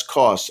be less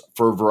cost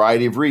for a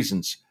variety of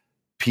reasons.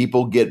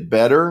 People get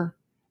better,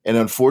 and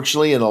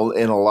unfortunately, in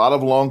a lot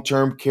of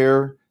long-term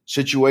care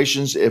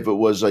situations, if it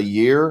was a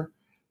year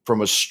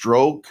from a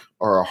stroke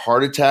or a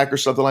heart attack or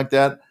something like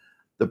that,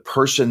 the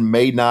person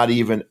may not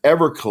even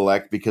ever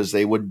collect because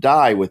they would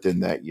die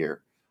within that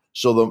year.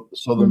 So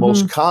the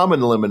most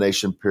common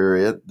elimination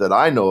period that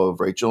I know of,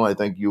 Rachel, and I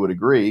think you would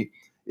agree,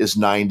 is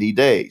 90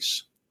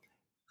 days.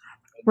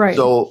 Right.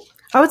 So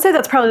I would say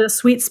that's probably the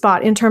sweet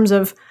spot in terms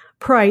of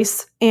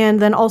price and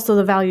then also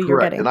the value you're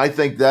getting. And I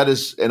think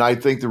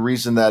the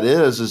reason that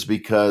is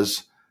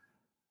because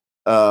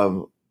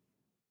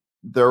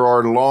there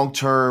are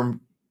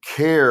long-term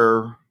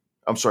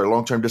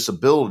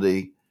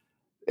disability,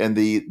 and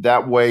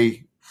that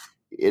way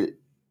it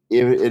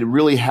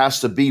really has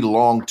to be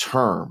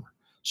long-term.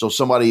 So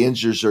somebody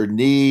injures their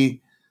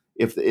knee,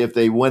 if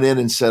they went in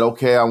and said,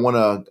 okay, I want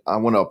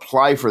to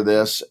apply for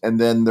this, and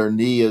then their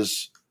knee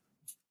is,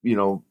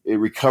 it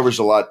recovers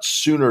a lot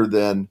sooner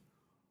than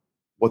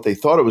what they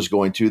thought it was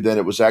going to, then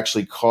it was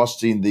actually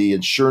costing the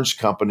insurance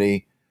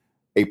company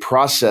a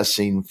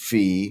processing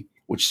fee,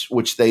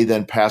 which they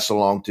then pass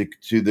along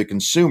to the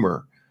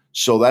consumer.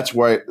 So that's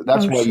why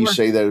you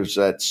say there's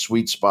that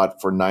sweet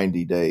spot for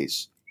 90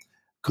 days.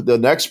 The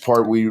next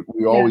part we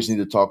always need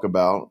to talk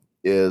about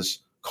is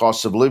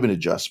cost of living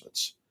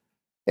adjustments.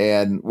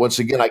 And once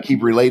again, I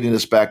keep relating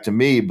this back to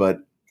me, but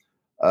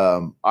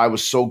I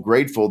was so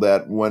grateful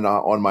that when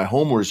on my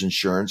homeowner's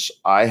insurance,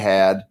 I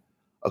had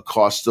a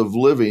cost of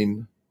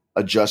living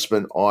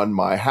adjustment on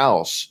my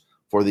house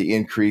for the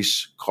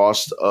increased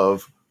cost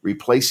of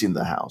replacing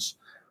the house.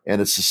 And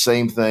it's the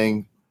same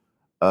thing.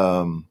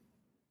 Policies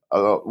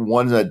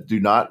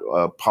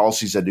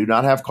that do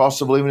not have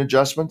cost of living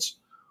adjustments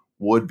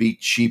would be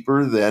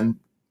cheaper than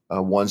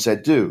ones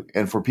that do.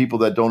 And for people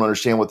that don't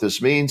understand what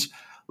this means,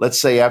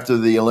 let's say after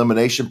the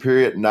elimination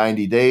period,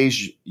 90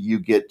 days, you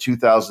get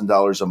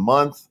 $2,000 a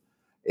month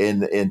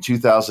in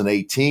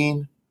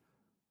 2018.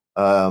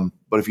 But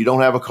if you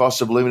don't have a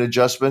cost of living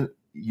adjustment,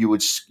 you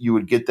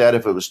would get that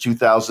if it was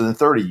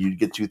 2030, you'd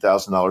get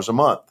 $2,000 a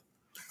month.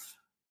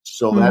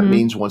 So that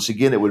means, once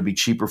again, it would be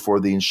cheaper for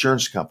the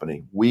insurance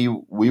company. We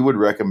would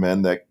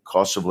recommend that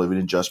cost of living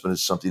adjustment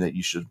is something that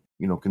you should,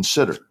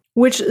 consider.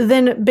 Which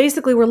then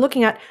basically we're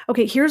looking at,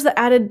 okay, here's the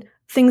added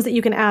things that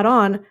you can add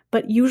on,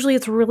 but usually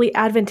it's really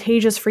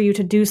advantageous for you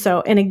to do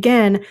so. And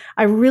again,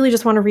 I really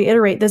just want to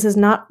reiterate, this is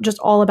not just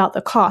all about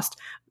the cost.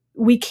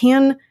 We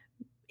can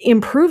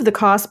improve the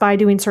cost by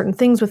doing certain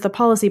things with the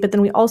policy, but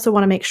then we also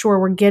want to make sure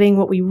we're getting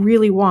what we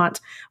really want,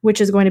 which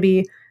is going to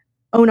be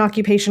own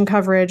occupation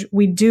coverage.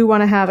 We do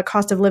want to have a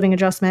cost of living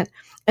adjustment.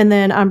 And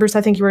then, Bruce,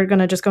 I think you were going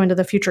to just go into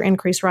the future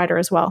increase rider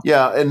as well.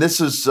 Yeah, and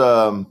this is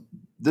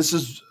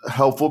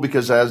helpful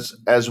because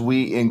as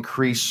we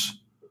increase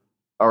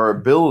our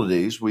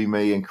abilities, we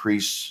may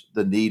increase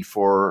the need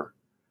for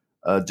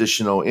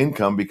additional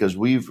income because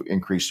we've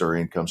increased our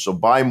income. So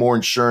buy more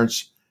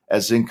insurance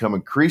as income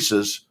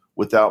increases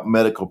without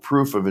medical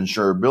proof of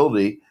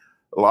insurability.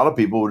 A lot of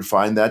people would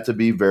find that to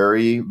be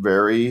very,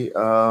 very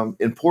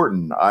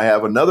important. I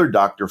have another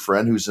doctor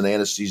friend who's an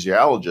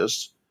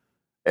anesthesiologist,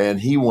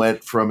 and he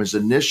went from his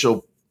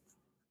initial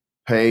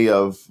pay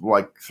of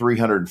like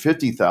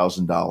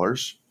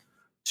 $350,000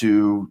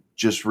 to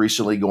just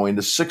recently going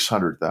to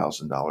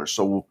 $600,000.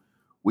 So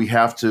we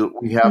have to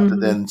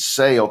then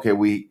say,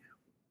 okay,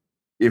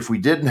 if we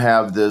didn't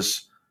have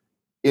this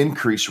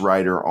increase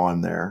rider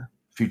on there,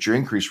 future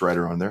increase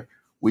rider on there,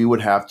 we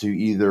would have to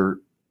either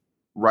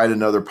write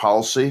another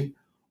policy,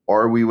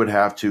 or we would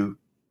have to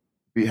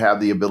have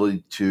the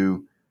ability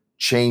to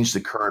change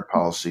the current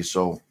policy.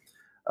 So,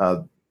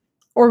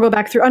 or go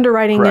back through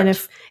underwriting. Correct.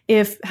 And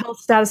if health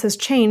status has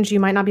changed, you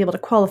might not be able to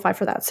qualify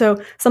for that.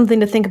 So something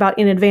to think about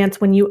in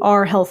advance when you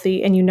are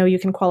healthy and you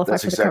can qualify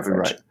for the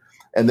coverage. Right.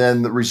 And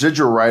then the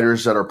residual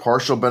riders that are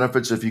partial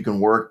benefits if you can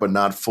work but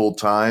not full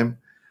time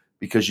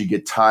because you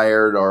get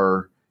tired,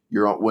 or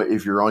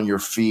if you're on your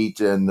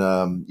feet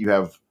and you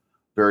have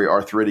very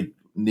arthritic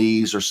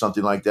knees or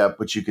something like that,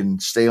 but you can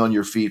stay on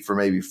your feet for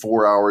maybe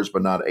 4 hours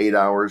but not 8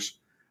 hours.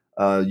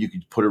 You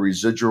could put a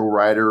residual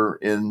rider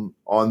in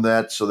on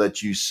that so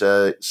that you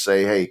say,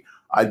 hey,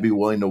 I'd be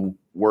willing to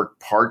work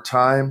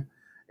part-time.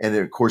 And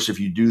of course, if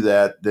you do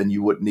that, then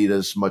you wouldn't need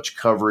as much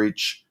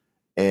coverage,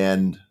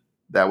 and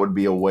that would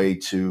be a way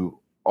to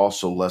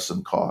also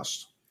lessen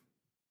cost.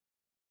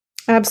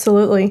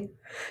 Absolutely.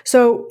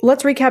 So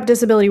let's recap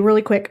disability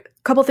really quick.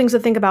 A couple things to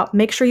think about.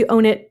 Make sure you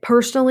own it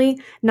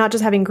personally, not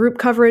just having group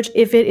coverage.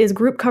 If it is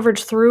group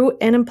coverage through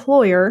an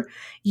employer,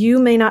 you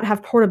may not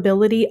have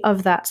portability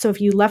of that. So if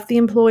you left the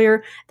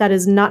employer, that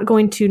is not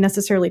going to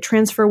necessarily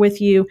transfer with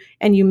you,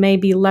 and you may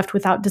be left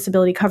without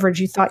disability coverage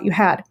you thought you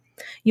had.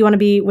 You want to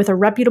be with a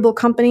reputable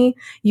company.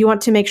 You want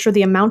to make sure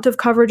the amount of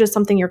coverage is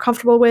something you're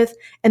comfortable with,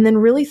 and then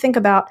really think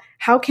about,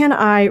 how can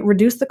I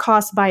reduce the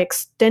cost by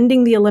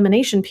extending the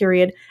elimination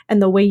period?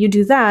 And the way you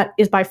do that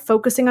is by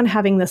focusing on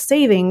having the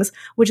savings,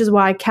 which is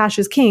why cash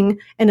is king.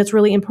 And it's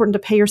really important to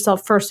pay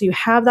yourself first. So you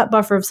have that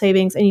buffer of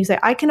savings and you say,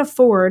 I can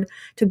afford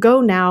to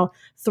go now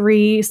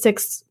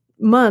 3-6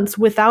 months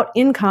without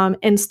income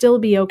and still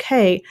be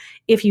okay.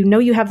 If you know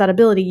you have that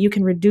ability, you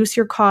can reduce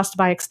your cost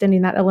by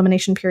extending that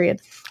elimination period.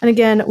 And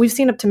again, we've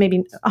seen up to maybe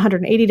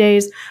 180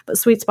 days, but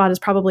sweet spot is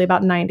probably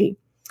about 90.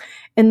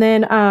 And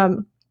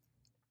then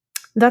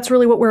that's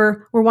really what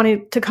we're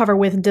wanting to cover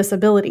with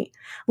disability.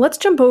 Let's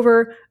jump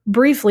over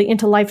briefly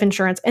into life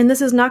insurance. And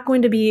this is not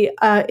going to be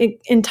an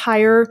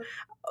entire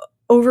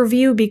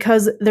overview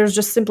because there's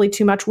just simply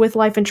too much with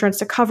life insurance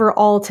to cover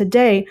all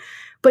today.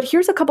 But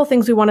here's a couple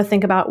things we want to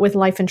think about with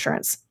life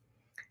insurance.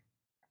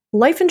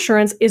 Life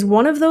insurance is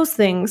one of those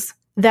things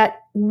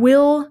that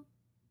will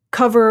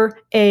cover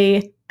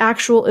a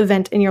actual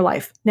event in your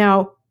life.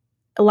 Now,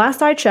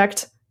 last I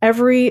checked,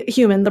 every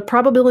human, the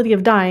probability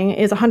of dying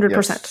is 100%.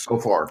 Yes, so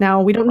far.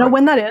 Now, we don't know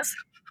when that is.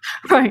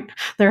 Right.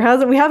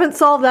 We haven't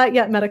solved that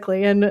yet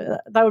medically, and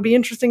that would be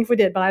interesting if we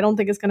did, but I don't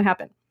think it's going to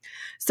happen.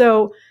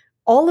 So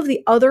all of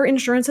the other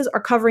insurances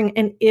are covering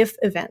an if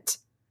event.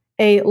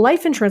 A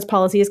life insurance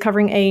policy is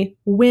covering a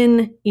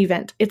when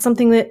event. It's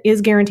something that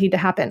is guaranteed to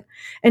happen.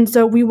 And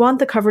so we want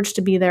the coverage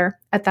to be there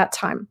at that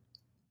time.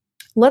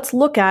 Let's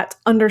look at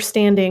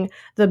understanding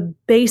the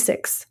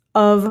basics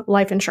of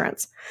life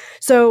insurance.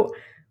 So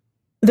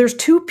there's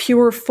two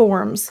pure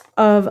forms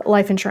of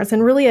life insurance.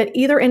 And really at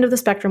either end of the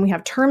spectrum, we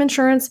have term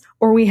insurance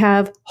or we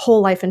have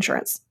whole life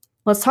insurance.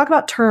 Let's talk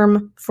about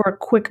term for a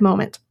quick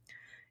moment.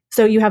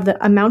 So you have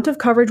the amount of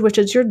coverage, which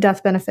is your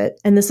death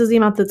benefit. And this is the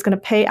amount that's going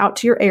to pay out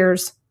to your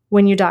heirs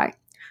when you die.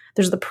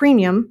 There's the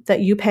premium that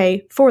you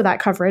pay for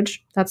that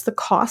coverage. That's the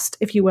cost,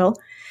 if you will.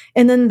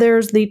 And then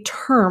there's the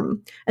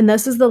term. And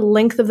this is the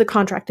length of the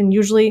contract. And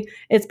usually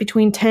it's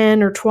between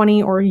 10 or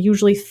 20 or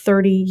usually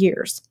 30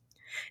 years.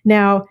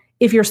 Now,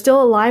 if you're still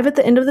alive at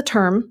the end of the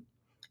term,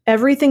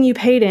 everything you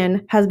paid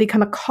in has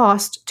become a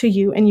cost to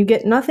you and you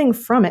get nothing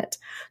from it.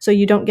 So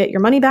you don't get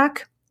your money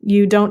back.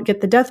 You don't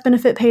get the death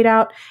benefit paid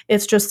out.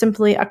 It's just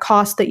simply a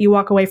cost that you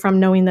walk away from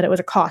knowing that it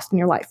was a cost in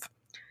your life.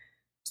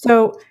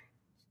 So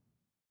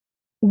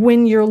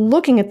when you're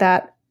looking at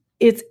that,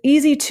 it's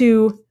easy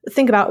to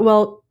think about,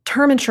 well,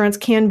 term insurance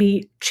can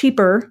be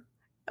cheaper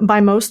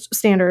by most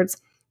standards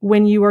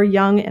when you are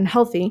young and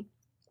healthy.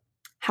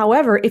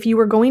 However, if you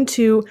were going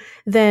to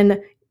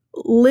then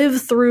live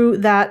through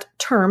that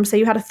term, say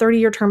you had a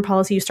 30-year term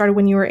policy, you started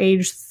when you were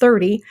age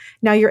 30,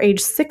 now you're age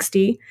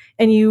 60,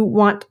 and you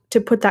want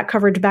to put that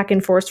coverage back in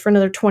force for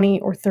another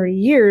 20 or 30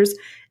 years,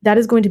 that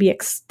is going to be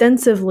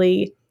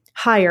extensively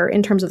higher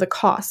in terms of the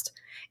cost.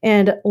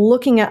 And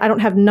looking at, I don't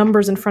have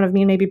numbers in front of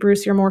me, and maybe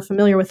Bruce, you're more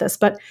familiar with this,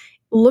 but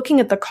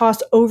looking at the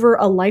cost over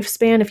a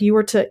lifespan, if you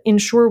were to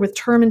insure with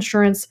term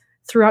insurance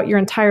throughout your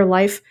entire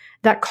life,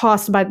 that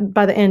cost by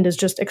the end is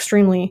just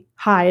extremely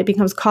high. It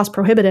becomes cost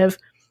prohibitive,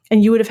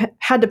 and you would have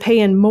had to pay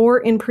in more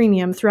in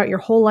premium throughout your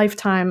whole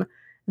lifetime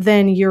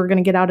than you're going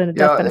to get out in a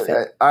death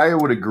benefit. I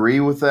would agree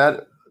with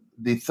that.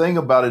 The thing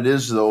about it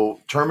is, though,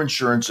 term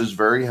insurance is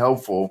very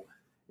helpful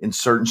in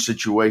certain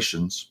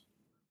situations.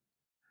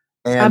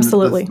 And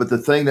Absolutely. but the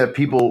thing that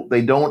people,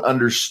 they don't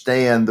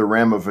understand the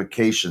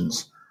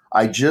ramifications.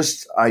 I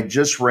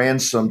just ran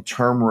some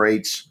term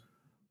rates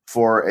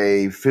for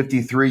a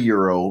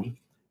 53-year-old,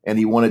 and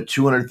he wanted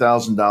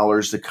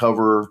 $200,000 to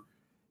cover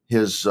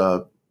his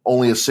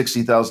only a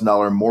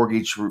 $60,000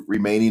 mortgage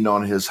remaining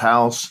on his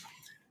house,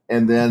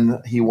 and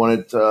then he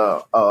wanted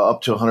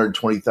up to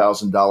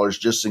 $120,000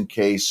 just in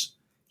case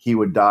he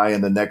would die in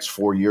the next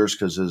 4 years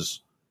because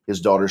his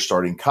daughter's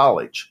starting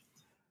college.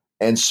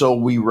 And so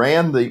we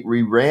ran a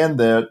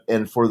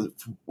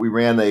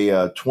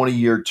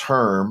 20-year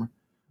term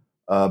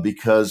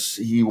because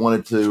he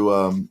wanted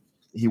to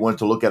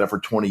look at it for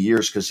 20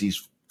 years because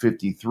he's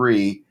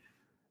 53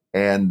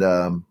 and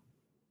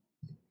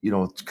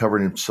it's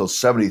covering him till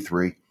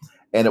 73,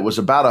 and it was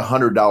about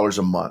 $100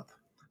 a month,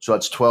 so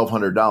that's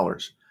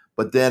 $1,200.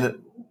 But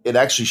then it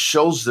actually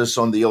shows this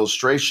on the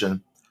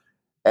illustration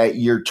at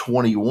year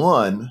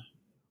 21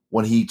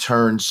 when he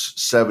turns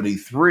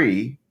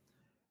 73.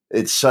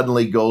 It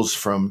suddenly goes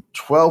from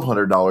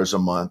 $1,200 a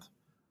month.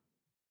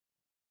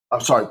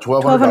 I'm sorry,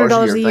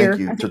 $1,200 a year.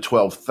 Thank you, to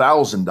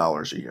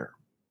 $12,000 a year.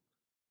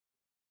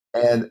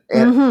 And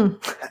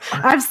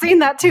I've seen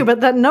that too,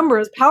 but that number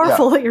is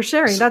powerful that you're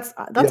sharing. That's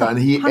and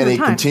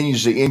it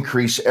continues to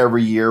increase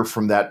every year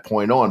from that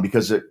point on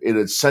because it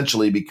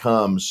essentially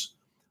becomes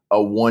a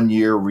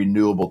 1-year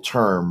renewable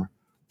term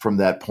from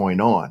that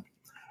point on.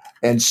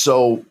 And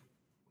so,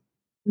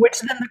 which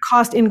then the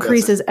cost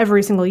increases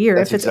every single year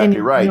that's if it's exactly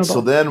annual right. renewable.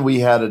 So then we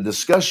had a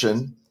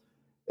discussion,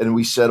 and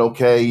we said,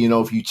 okay,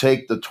 if you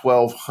take the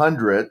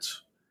 1,200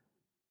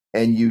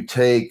 and you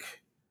take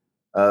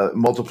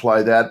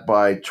multiply that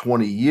by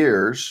 20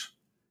 years,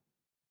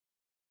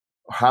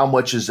 how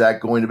much is that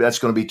going to be? That's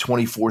going to be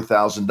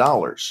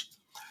 $24,000.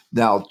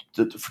 Now,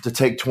 to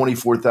take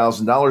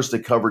 $24,000 to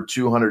cover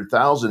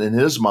 $200,000 in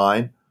his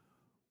mind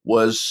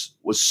was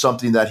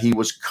something that he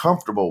was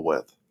comfortable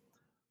with.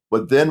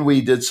 But then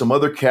we did some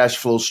other cash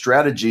flow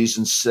strategies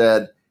and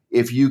said,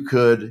 if you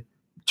could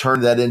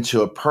turn that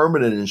into a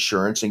permanent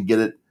insurance and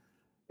get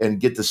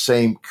the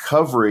same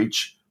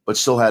coverage, but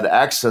still had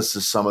access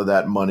to some of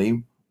that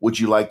money, would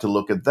you like to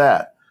look at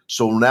that?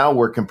 So now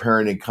we're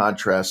comparing and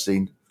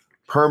contrasting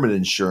permanent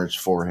insurance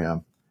for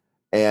him.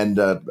 And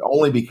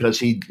only because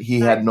he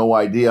had no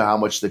idea how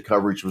much the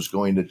coverage was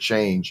going to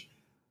change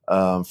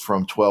from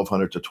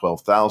 $1,200 to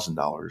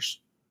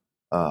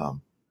 $12,000.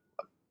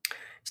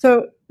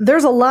 So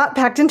there's a lot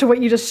packed into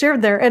what you just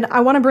shared there. And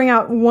I want to bring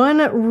out one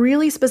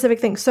really specific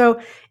thing.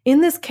 So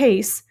in this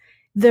case,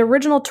 the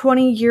original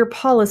 20-year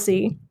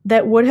policy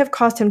that would have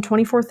cost him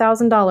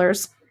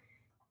 $24,000,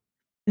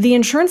 the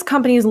insurance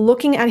company is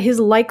looking at his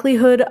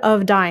likelihood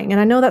of dying. And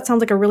I know that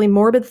sounds like a really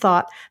morbid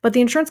thought, but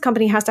the insurance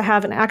company has to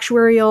have an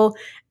actuarial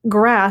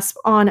grasp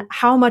on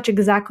how much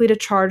exactly to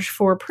charge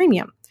for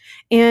premium.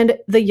 And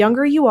the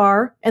younger you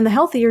are and the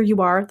healthier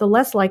you are, the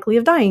less likely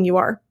of dying you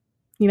are.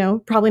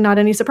 Probably not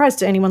any surprise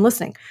to anyone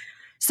listening.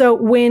 So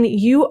when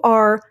you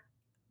are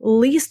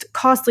least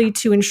costly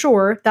to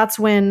insure, that's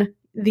when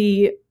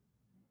the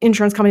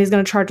insurance company is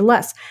going to charge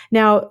less.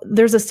 Now,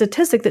 there's a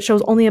statistic that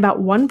shows only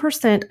about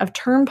 1% of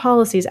term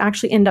policies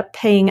actually end up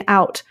paying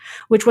out,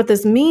 which what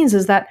this means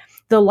is that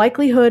the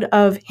likelihood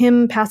of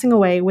him passing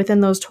away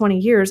within those 20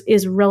 years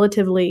is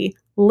relatively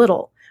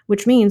little,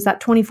 which means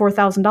that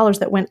 $24,000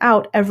 that went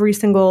out every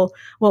single,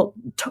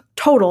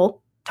 total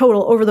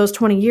over those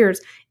 20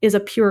 years is a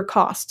pure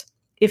cost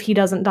if he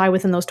doesn't die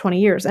within those 20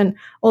 years. And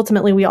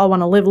ultimately, we all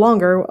want to live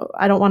longer.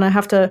 I don't want to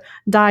have to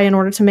die in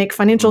order to make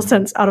financial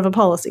sense out of a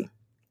policy.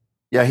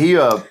 Yeah,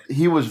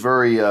 he was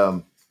very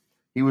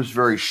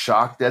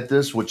shocked at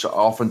this, which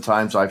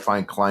oftentimes I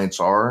find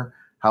clients are,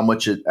 how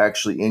much it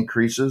actually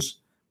increases,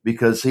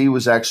 because he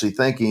was actually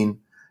thinking,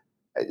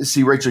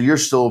 see, Rachel, you're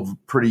still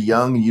pretty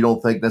young. You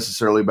don't think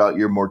necessarily about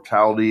your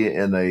mortality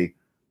in a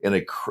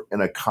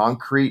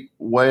concrete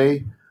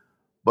way.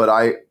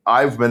 But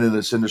I've been in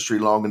this industry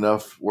long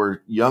enough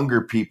where younger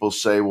people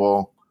say,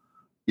 well,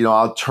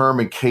 I'll term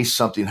in case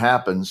something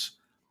happens.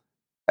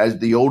 As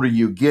the older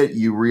you get,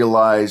 you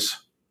realize,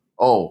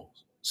 oh,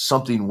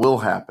 something will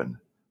happen.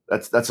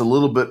 That's a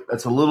little bit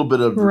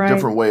of a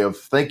different way of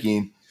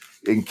thinking.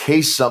 In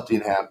case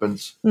something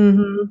happens,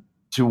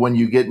 to when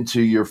you get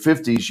into your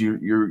 50s,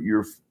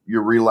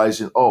 you're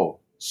realizing, oh,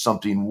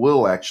 something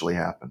will actually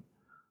happen.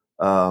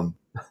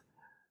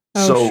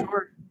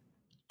 Sure.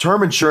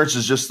 Term insurance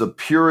is just the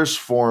purest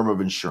form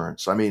of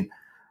insurance. I mean,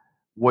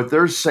 what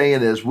they're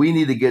saying is we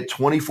need to get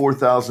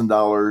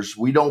 $24,000.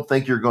 We don't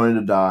think you're going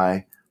to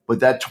die, but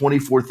that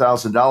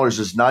 $24,000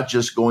 is not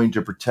just going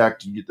to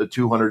protect the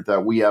 $200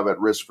 that we have at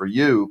risk for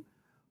you,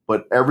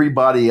 but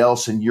everybody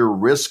else in your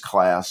risk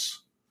class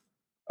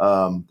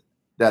that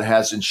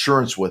has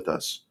insurance with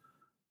us.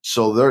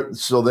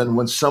 So then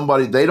when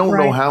somebody, they don't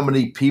know how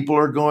many people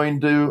are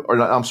going to, or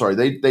I'm sorry,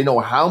 they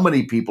know how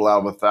many people out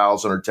of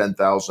 1,000 or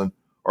 10,000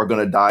 are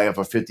going to die if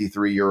a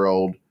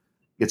 53-year-old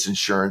gets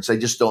insurance. They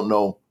just don't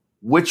know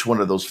which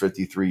one of those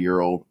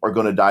 53-year-old are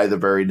going to die the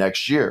very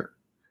next year.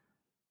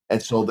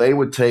 And so they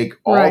would take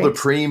all the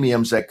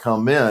premiums that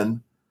come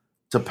in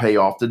to pay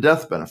off the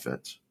death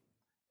benefit.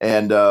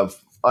 And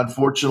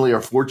unfortunately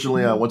or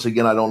fortunately, once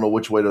again, I don't know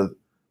which way to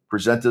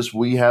present this,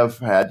 we have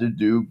had to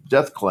do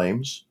death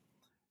claims.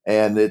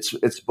 And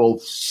it's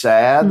both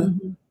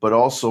sad, but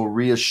also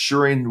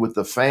reassuring with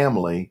the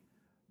family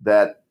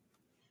that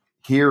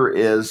here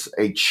is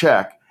a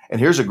check. And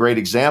here's a great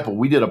example.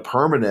 We did a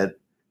permanent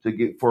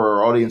for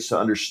our audience to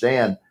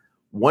understand.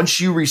 Once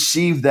you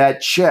receive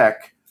that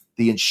check,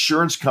 the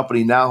insurance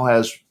company now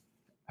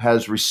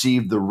has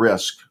received the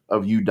risk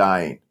of you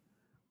dying.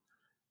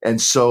 And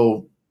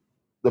so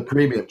the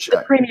premium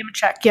check.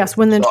 Yes.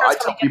 When the I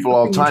tell people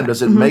all the time,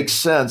 does it make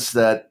sense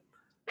that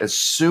as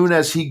soon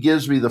as he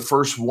gives me the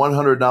first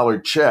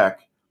 $100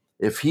 check,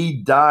 if he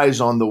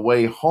dies on the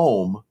way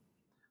home,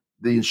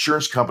 the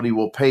insurance company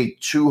will pay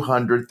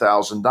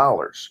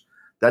 $200,000.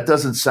 That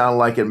doesn't sound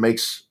like it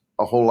makes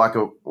a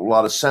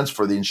lot of sense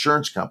for the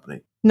insurance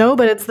company. No,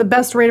 but it's the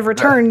best rate of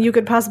return you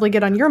could possibly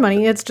get on your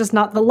money. It's just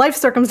not the life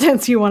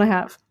circumstance you want to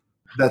have.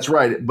 That's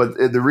right. But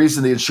the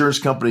reason the insurance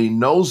company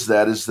knows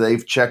that is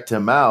they've checked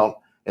him out,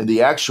 and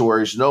the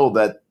actuaries know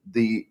that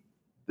the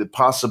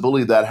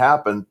possibility that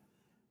happened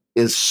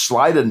is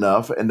slight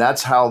enough, and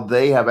that's how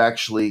they have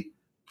actually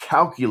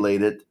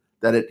calculated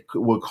that it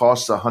will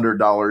cost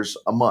 $100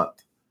 a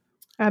month.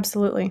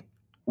 Absolutely.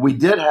 We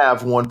did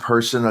have one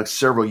person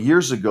several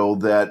years ago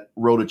that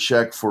wrote a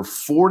check for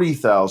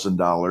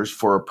 $40,000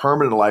 for a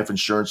permanent life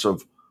insurance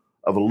of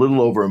a little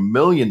over $1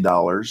 million,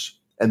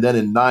 and then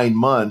in 9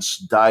 months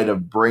died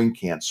of brain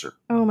cancer.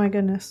 Oh my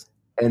goodness.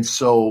 And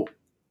so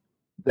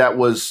that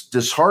was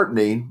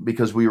disheartening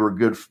because we were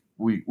good.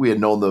 We had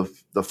known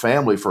the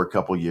family for a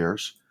couple of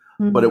years,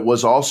 but it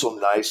was also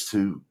nice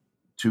to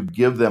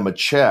give them a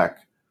check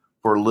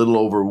for a little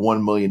over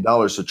 $1 million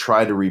to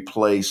try to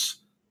replace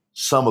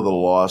some of the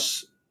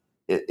loss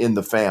in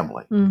the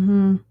family.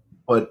 Mm-hmm.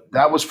 But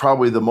that was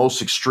probably the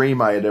most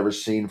extreme I had ever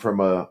seen from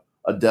a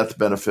death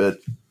benefit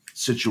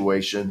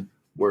situation,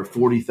 where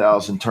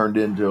 40,000 turned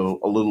into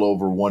a little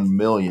over 1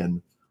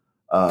 million.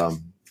 Wow.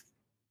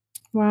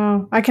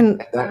 I can.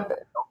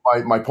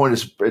 My point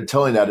is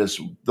telling that is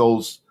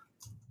those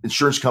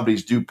insurance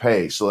companies do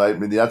pay. So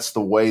that's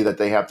the way that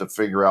they have to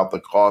figure out the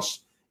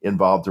costs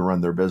involved to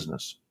run their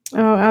business.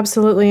 Oh,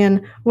 absolutely.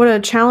 And what a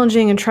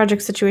challenging and tragic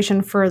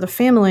situation for the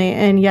family.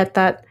 And yet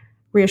that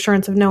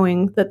reassurance of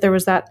knowing that there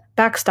was that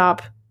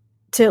backstop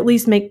to at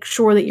least make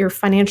sure that you're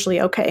financially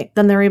okay.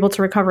 Then they're able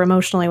to recover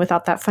emotionally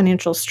without that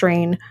financial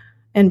strain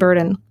and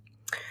burden.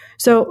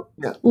 So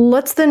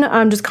let's then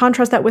just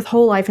contrast that with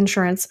whole life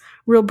insurance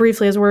real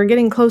briefly, as we're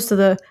getting close to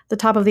the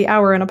top of the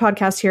hour in a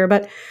podcast here.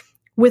 But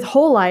with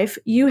whole life,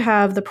 you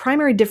have the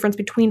primary difference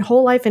between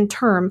whole life and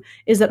term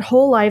is that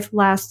whole life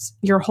lasts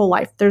your whole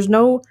life. There's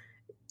no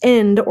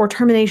end or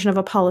termination of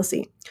a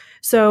policy.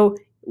 So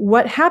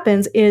what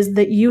happens is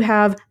that you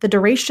have the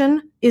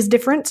duration is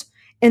different.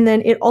 And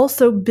then it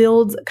also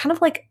builds kind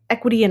of like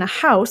equity in a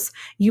house.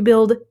 You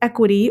build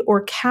equity,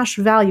 or cash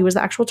value is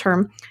the actual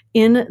term,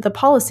 in the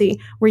policy,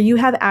 where you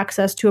have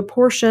access to a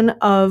portion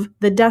of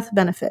the death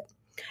benefit.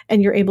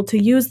 And you're able to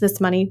use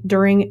this money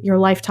during your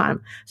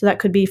lifetime. So that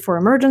could be for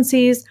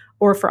emergencies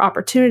or for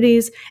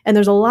opportunities. And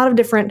there's a lot of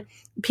different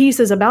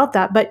pieces about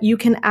that, but you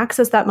can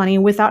access that money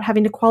without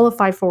having to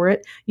qualify for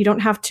it. You don't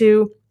have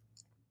to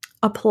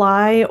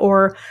apply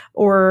or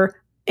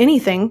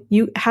anything.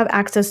 You have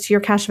access to your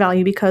cash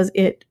value because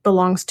it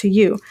belongs to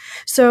you.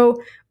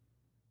 So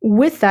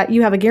with that,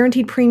 you have a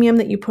guaranteed premium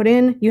that you put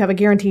in, you have a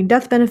guaranteed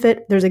death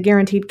benefit, there's a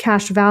guaranteed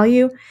cash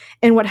value.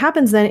 And what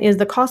happens then is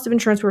the cost of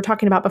insurance we were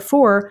talking about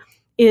before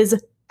is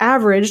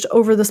averaged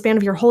over the span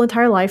of your whole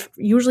entire life,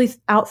 usually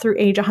out through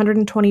age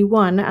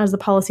 121, as the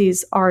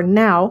policies are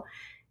now.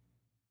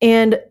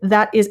 And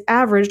that is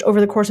averaged over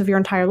the course of your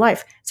entire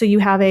life. So you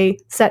have a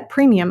set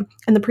premium,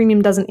 and the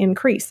premium doesn't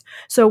increase.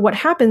 So what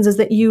happens is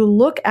that you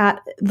look at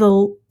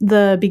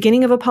the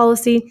beginning of a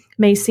policy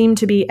may seem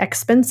to be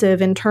expensive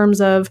in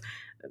terms of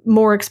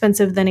more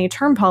expensive than a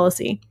term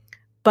policy.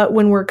 But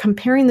when we're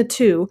comparing the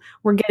two,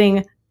 we're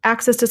getting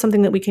access to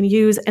something that we can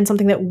use and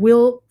something that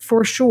will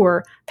for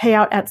sure pay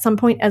out at some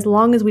point, as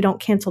long as we don't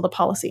cancel the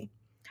policy.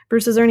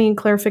 Bruce, is there any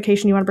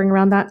clarification you want to bring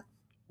around that?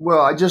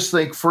 Well, I just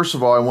think, first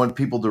of all, I want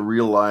people to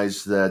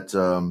realize that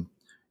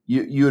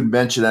you had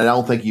mentioned, and I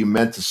don't think you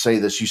meant to say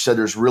this, you said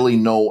there's really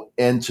no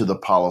end to the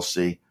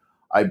policy.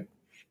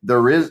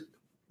 There is.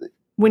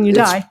 When you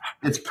die.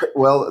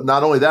 Well,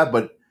 not only that,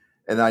 but,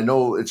 and I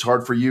know it's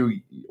hard for you,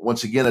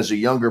 once again, as a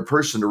younger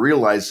person, to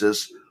realize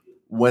this,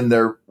 when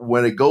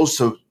it goes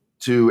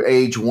to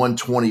age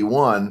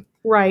 121,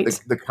 right?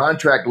 The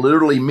contract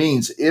literally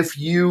means if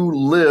you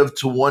live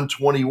to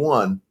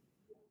 121,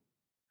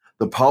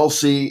 the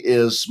policy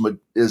is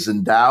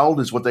endowed,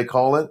 is what they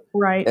call it,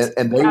 right?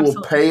 And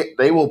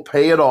they will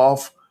pay it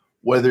off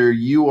whether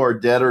you are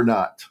dead or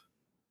not.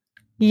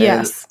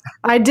 Yes,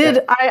 I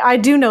did. I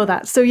do know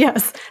that. So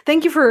yes,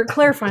 thank you for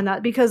clarifying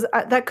that, because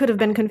that could have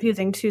been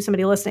confusing to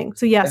somebody listening.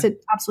 So yes,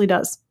 it absolutely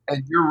does.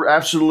 And you're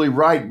absolutely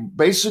right.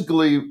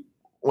 Basically,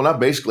 well, not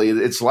basically,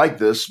 it's like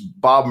this.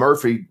 Bob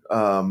Murphy,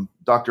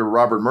 Dr.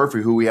 Robert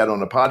Murphy, who we had on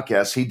the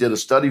podcast, he did a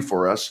study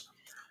for us.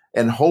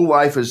 And whole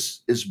life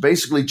is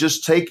basically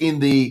just taking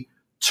the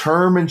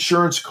term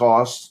insurance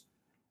costs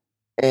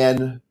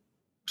and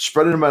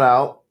spreading them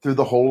out through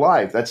the whole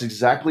life. That's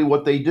exactly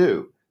what they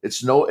do.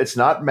 It's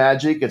not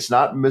magic. It's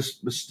not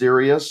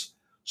mysterious.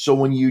 So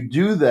when you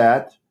do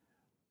that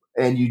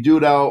and you do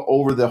it out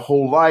over the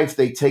whole life,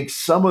 they take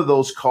some of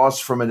those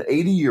costs from an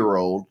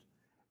 80-year-old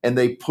and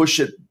they push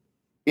it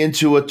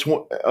into a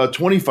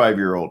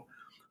 25-year-old.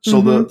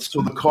 So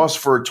the cost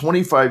for a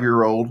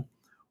 25-year-old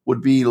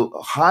would be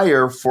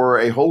higher for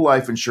a whole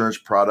life insurance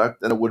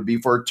product than it would be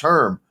for a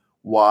term.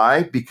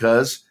 Why?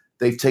 Because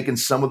they've taken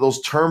some of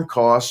those term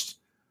costs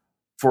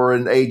for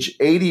an age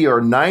 80 or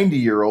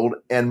 90-year-old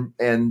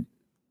and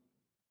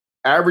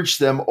average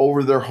them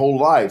over their whole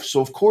life.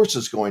 So of course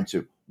it's going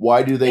to.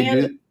 Why do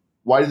they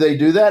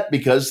do that?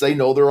 Because they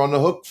know they're on the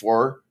hook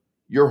for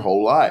your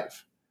whole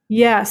life.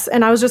 Yes,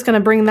 and I was just going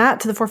to bring that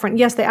to the forefront.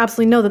 Yes, they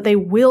absolutely know that they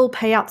will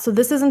pay out. So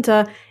this isn't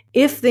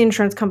if the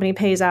insurance company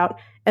pays out,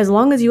 as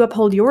long as you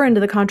uphold your end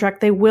of the contract,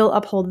 they will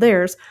uphold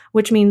theirs,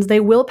 which means they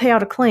will pay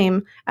out a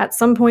claim at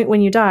some point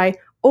when you die,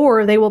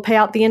 or they will pay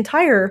out the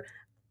entire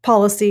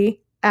policy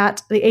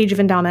at the age of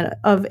endowment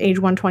of age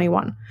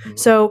 121. Mm-hmm.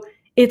 So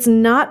it's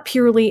not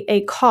purely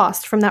a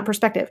cost from that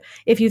perspective.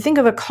 If you think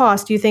of a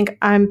cost, you think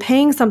I'm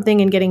paying something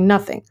and getting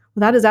nothing.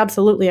 Well, that is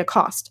absolutely a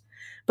cost.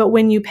 But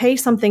when you pay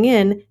something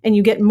in and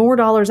you get more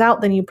dollars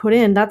out than you put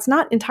in, that's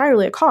not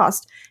entirely a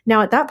cost.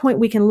 Now, at that point,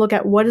 we can look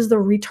at what is the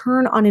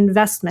return on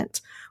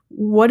investment?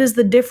 What is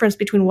the difference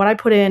between what I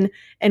put in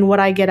and what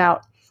I get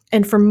out?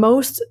 And for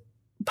most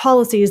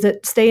policies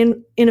that stay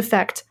in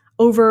effect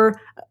over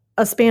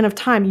a span of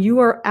time, you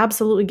are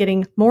absolutely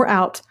getting more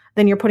out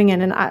than you're putting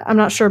in. And I'm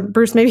not sure,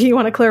 Bruce, maybe you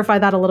want to clarify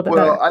that a little bit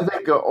Well, better. I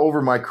think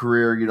over my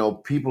career,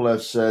 people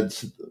have said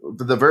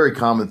the very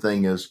common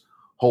thing is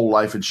whole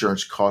life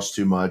insurance costs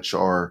too much,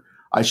 or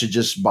I should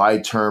just buy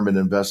term and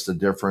invest the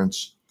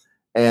difference.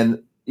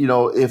 And,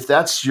 if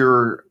that's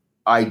your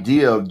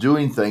idea of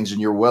doing things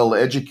and you're well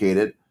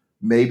educated,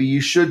 maybe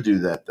you should do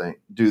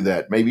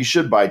that. Maybe you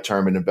should buy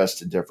term and invest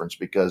the difference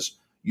because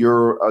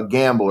you're a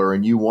gambler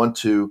and you want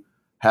to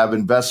have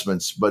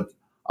investments. But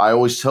I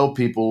always tell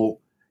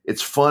people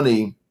it's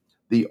funny,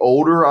 the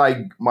older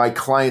my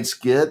clients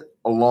get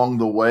along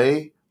the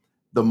way,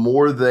 the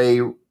more they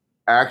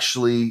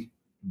actually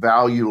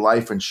value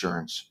life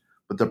insurance.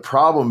 But the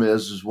problem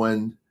is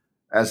when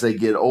as they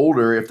get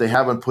older, if they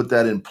haven't put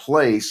that in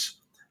place,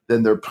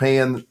 then they're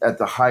paying at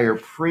the higher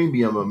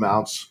premium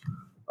amounts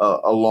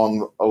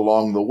along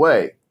the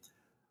way.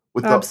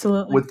 With the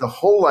Absolutely. with the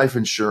whole life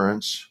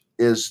insurance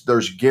is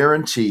there's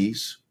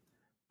guarantees.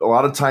 A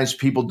lot of times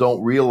people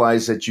don't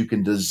realize that you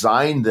can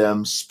design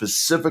them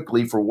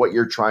specifically for what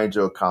you're trying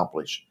to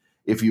accomplish.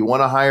 If you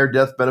want a higher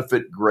death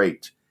benefit,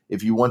 great.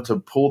 If you want to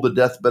pull the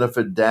death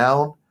benefit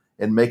down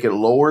and make it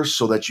lower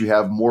so that you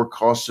have more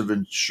cost of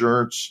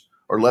insurance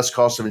or less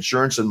cost of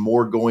insurance and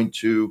more going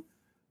to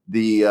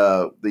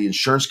the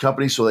insurance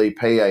company so they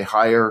pay a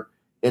higher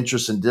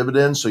interest and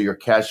dividends so your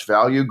cash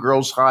value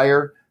grows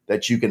higher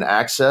that you can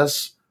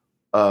access.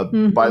 By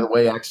the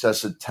way,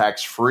 access it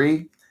tax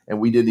free. And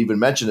we didn't even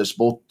mention this,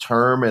 both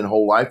term and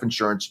whole life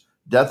insurance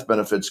death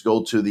benefits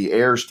go to the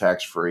heirs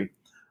tax free,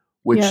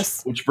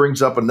 Yes. which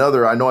brings up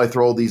another. I know I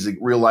throw these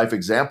real life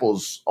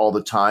examples all the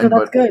No, time,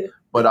 that's good.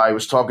 but I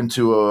was talking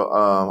to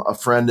a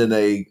friend in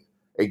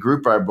a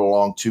group I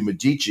belong to,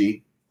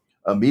 Medici,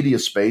 a media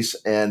space,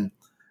 and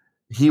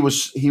he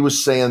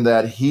was saying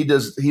that he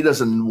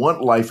doesn't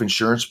want life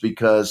insurance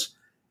because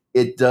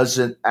it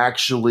doesn't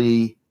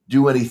actually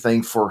do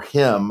anything for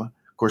him.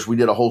 Of course, we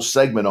did a whole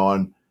segment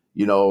on,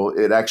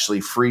 it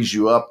actually frees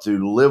you up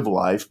to live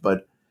life,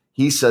 but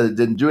he said it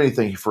didn't do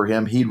anything for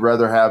him. He'd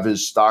rather have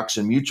his stocks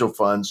and mutual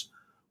funds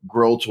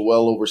grow to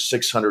well over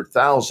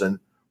 600,000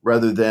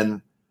 rather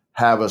than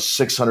have a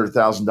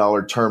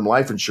 $600,000 term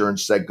life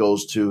insurance that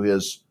goes to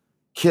his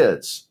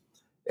kids.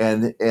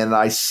 And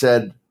I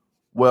said,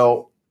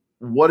 well,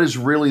 what is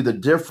really the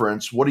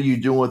difference? What are you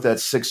doing with that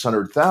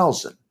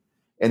 600,000?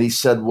 And he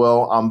said,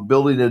 well, I'm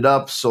building it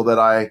up so that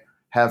I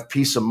have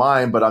peace of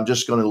mind, but I'm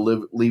just going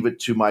to leave it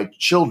to my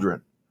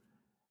children.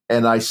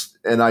 And I said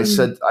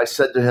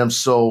to him,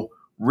 so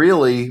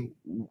really,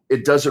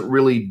 it doesn't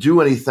really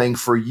do anything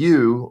for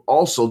you.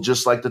 Also,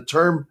 just like the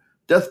term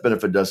death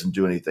benefit doesn't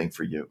do anything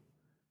for you.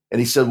 And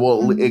he said,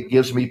 well, it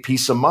gives me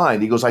peace of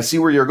mind. He goes, I see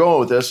where you're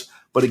going with this,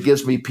 but it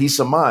gives me peace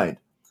of mind.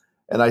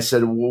 And I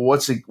said, well,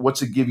 what's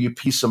it give you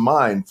peace of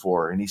mind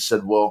for? And he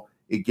said, well,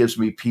 it gives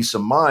me peace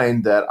of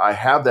mind that I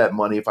have that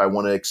money if I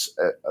want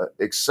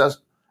to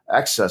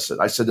access it.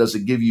 I said, does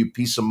it give you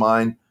peace of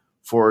mind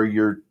for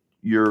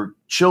your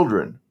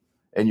children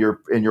and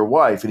your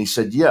wife? And he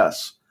said,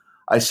 yes.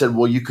 I said,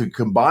 well, you could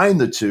combine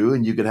the two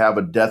and you could have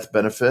a death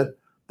benefit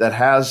that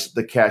has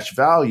the cash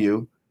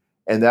value,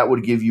 and that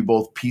would give you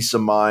both peace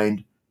of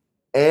mind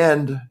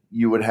and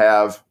you would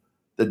have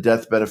the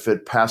death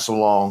benefit pass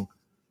along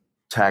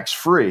tax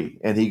free.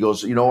 And he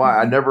goes,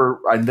 I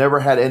never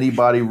had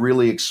anybody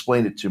really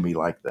explain it to me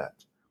like that.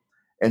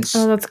 And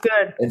Oh, that's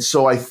good. and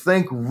so I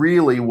think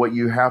really what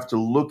you have to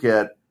look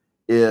at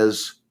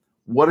is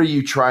what are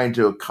you trying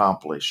to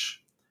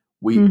accomplish?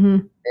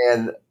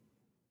 And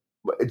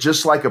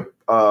just like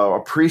a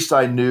priest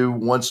I knew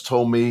once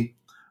told me,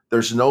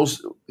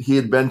 he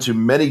had been to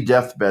many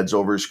deathbeds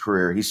over his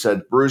career. He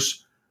said,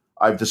 Bruce,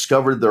 I've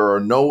discovered there are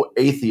no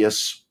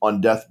atheists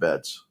on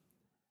deathbeds.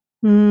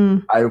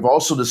 I've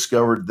also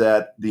discovered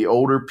that the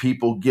older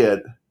people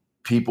get,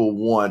 people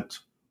want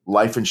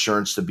life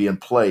insurance to be in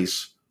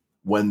place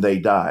when they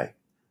die.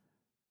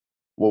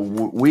 Well,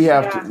 we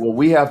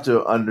have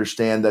to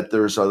understand that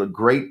there's a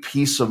great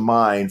peace of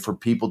mind for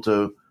people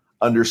to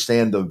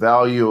understand the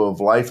value of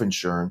life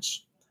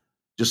insurance,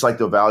 just like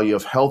the value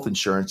of health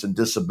insurance and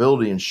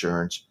disability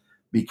insurance,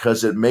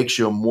 because it makes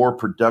you a more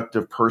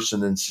productive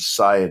person in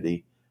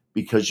society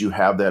because you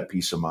have that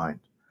peace of mind.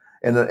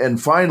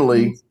 And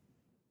finally,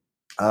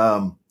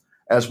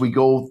 as we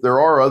go, there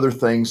are other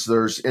things.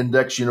 There's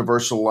index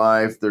universal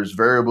life, there's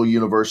variable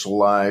universal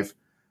life,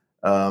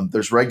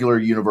 there's regular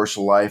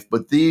universal life,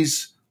 but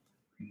these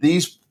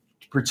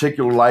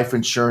particular life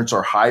insurance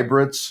are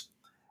hybrids,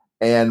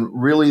 and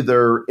really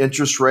their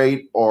interest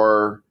rate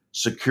are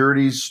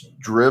securities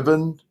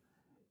driven.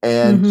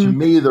 And to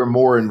me, they're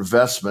more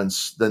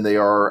investments than they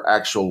are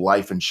actual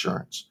life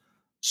insurance.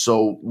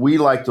 So we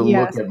like to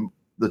Yes. look at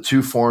the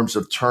two forms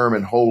of term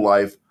and whole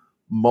life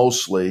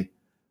mostly.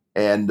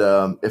 And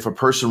if a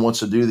person wants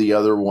to do the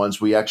other ones,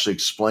 we actually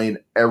explain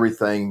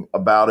everything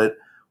about it.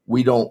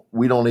 We don't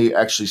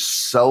actually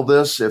sell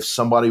this. If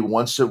somebody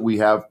wants it, we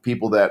have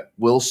people that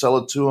will sell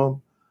it to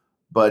them.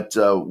 But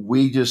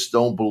we just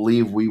don't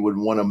believe we would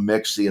want to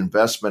mix the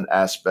investment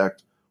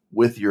aspect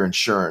with your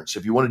insurance.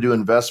 If you want to do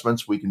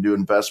investments, we can do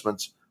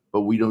investments,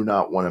 but we do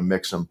not want to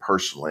mix them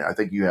personally. I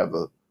think you have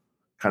the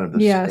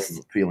Yes.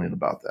 same feeling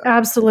about that.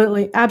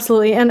 Absolutely.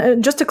 Absolutely.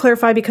 And just to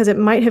clarify, because it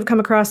might have come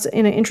across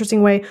in an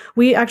interesting way,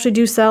 we actually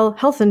do sell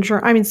health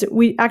insurance. I mean,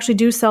 we actually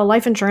do sell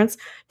life insurance,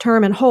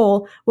 term and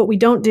whole. What we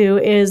don't do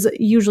is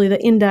usually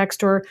the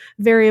indexed or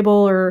variable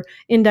or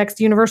indexed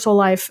universal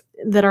life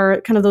that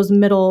are kind of those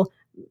middle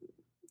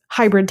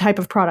hybrid type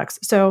of products.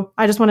 So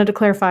I just wanted to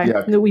clarify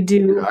that we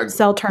do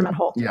sell term and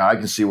whole. Yeah, I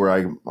can see where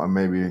I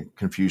maybe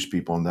confuse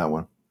people on that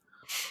one.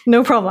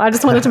 No problem. I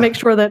just wanted to make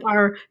sure that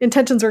our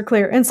intentions are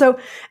clear. And so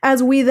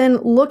as we then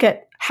look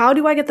at how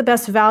do I get the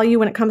best value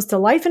when it comes to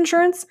life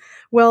insurance?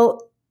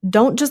 Well,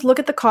 don't just look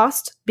at the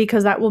cost,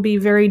 because that will be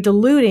very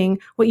diluting.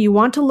 What you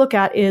want to look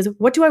at is,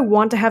 what do I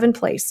want to have in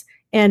place?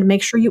 And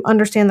make sure you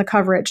understand the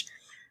coverage.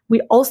 We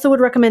also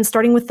would recommend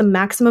starting with the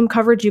maximum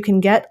coverage you can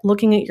get,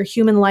 looking at your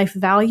human life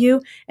value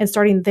and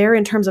starting there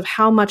in terms of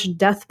how much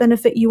death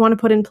benefit you want to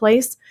put in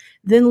place.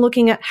 Then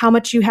looking at how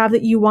much you have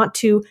that you want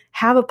to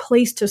have a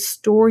place to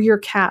store your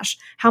cash.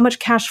 How much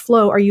cash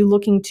flow are you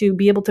looking to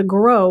be able to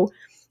grow?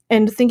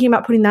 And thinking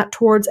about putting that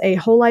towards a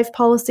whole life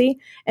policy.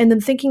 And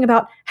then thinking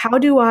about, how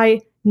do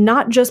I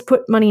not just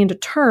put money into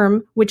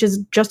term, which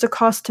is just a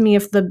cost to me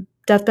if the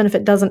death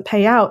benefit doesn't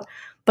pay out,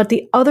 but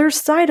the other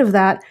side of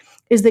that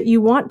is that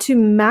you want to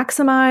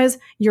maximize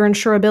your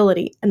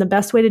insurability. And the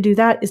best way to do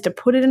that is to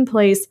put it in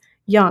place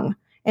young.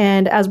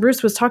 And as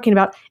Bruce was talking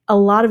about, a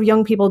lot of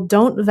young people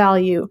don't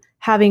value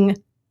having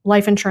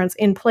life insurance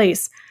in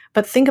place.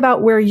 But think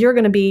about where you're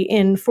going to be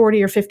in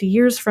 40 or 50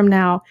 years from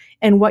now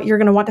and what you're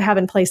going to want to have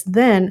in place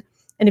then.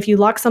 And if you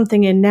lock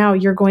something in now,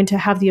 you're going to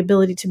have the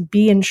ability to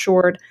be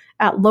insured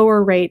at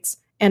lower rates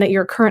and at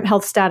your current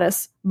health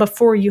status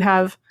before you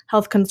have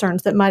health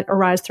concerns that might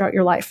arise throughout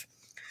your life.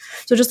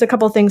 So just a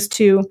couple of things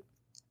to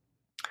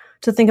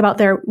think about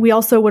there. We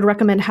also would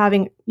recommend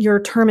having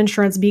your term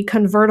insurance be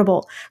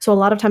convertible. So a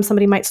lot of times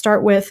somebody might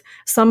start with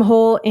some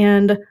whole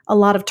and a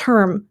lot of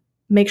term.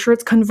 Make sure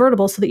it's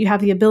convertible so that you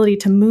have the ability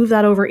to move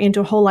that over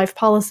into a whole life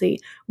policy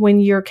when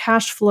your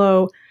cash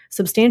flow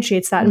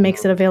substantiates that and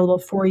makes it available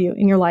for you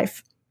in your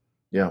life.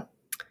 Yeah.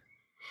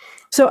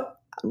 So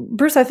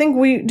Bruce, I think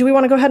do we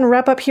want to go ahead and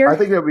wrap up here? I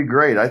think that'd be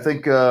great. I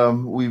think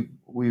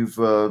we've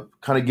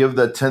kind of give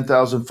that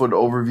 10,000 foot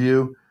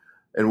overview.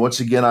 And once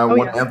again, I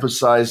want to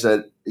emphasize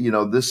that,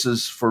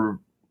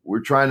 we're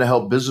trying to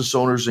help business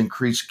owners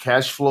increase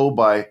cash flow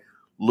by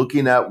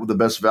looking at the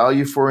best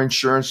value for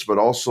insurance, but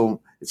also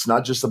it's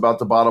not just about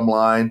the bottom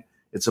line.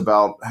 It's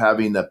about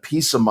having a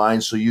peace of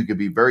mind so you can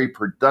be very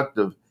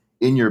productive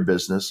in your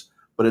business,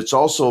 but it's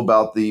also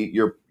about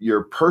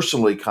your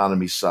personal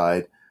economy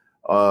side,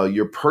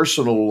 your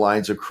personal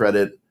lines of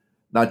credit,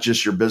 not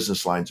just your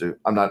business lines of,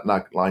 not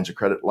lines of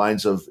credit,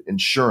 lines of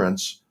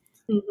insurance.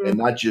 Mm-hmm. And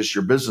not just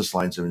your business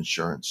lines of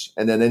insurance.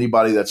 And then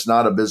anybody that's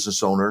not a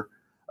business owner,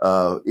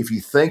 if you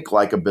think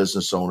like a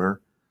business owner,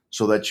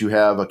 so that you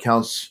have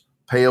accounts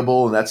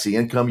payable, and that's the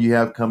income you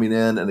have coming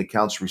in, and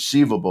accounts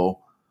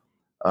receivable,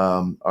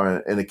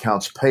 and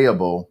accounts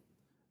payable.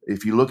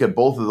 If you look at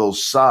both of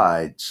those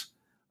sides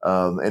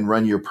and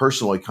run your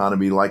personal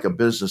economy like a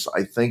business,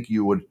 I think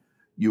you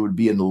would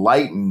be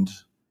enlightened,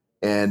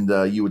 and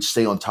you would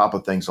stay on top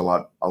of things a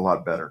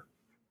lot better.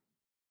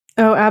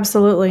 Oh,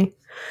 absolutely.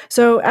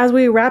 So as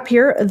we wrap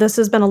here, this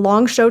has been a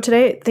long show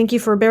today. Thank you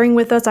for bearing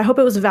with us. I hope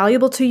it was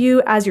valuable to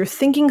you as you're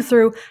thinking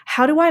through,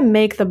 how do I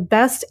make the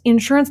best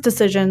insurance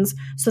decisions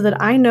so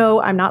that I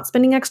know I'm not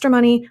spending extra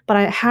money, but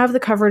I have the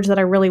coverage that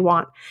I really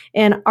want.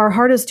 And our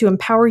heart is to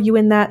empower you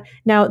in that.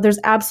 Now, there's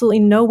absolutely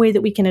no way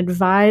that we can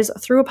advise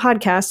through a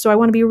podcast. So I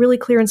want to be really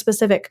clear and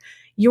specific.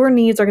 Your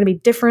needs are going to be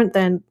different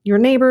than your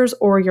neighbors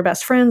or your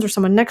best friends or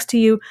someone next to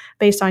you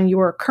based on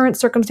your current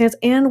circumstance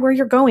and where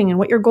you're going and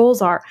what your goals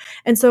are.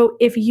 And so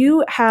if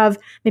you have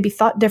maybe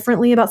thought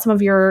differently about some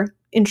of your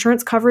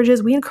insurance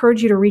coverages, we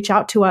encourage you to reach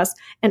out to us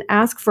and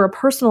ask for a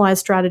personalized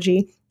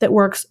strategy that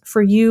works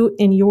for you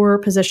in your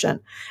position.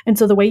 And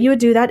so the way you would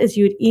do that is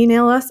you would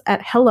email us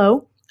at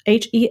hello,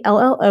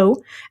 HELLO,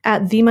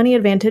 at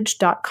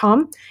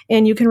themoneyadvantage.com.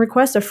 And you can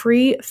request a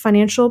free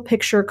financial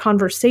picture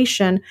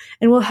conversation,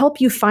 and we'll help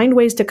you find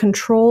ways to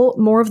control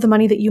more of the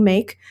money that you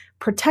make,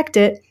 protect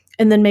it,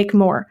 and then make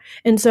more.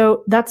 And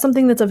so that's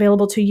something that's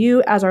available to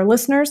you as our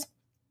listeners.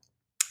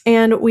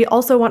 And we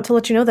also want to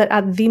let you know that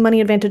at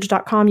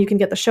themoneyadvantage.com, you can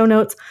get the show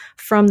notes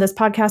from this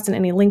podcast and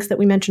any links that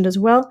we mentioned as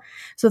well.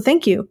 So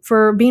thank you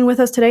for being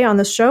with us today on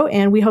this show,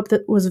 and we hope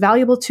that it was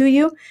valuable to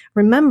you.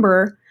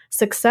 Remember,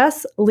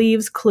 success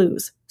leaves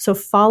clues. So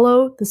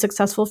follow the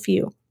successful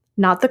few,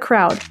 not the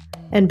crowd,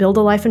 and build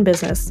a life and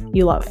business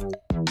you love.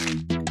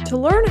 To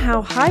learn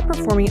how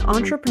high-performing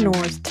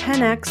entrepreneurs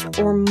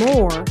 10x or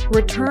more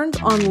returns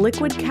on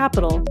liquid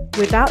capital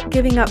without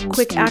giving up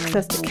quick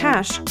access to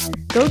cash,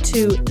 go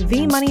to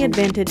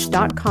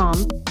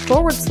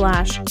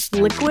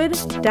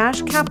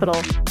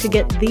themoneyadvantage.com/liquid-capital to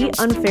get the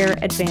unfair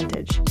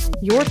advantage,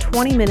 your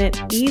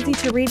 20-minute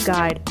easy-to-read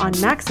guide on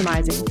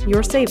maximizing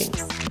your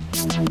savings.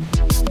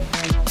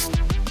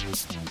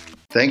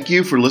 Thank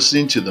you for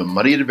listening to the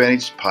Money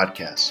Advantage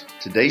podcast.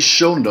 Today's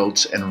show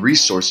notes and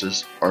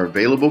resources are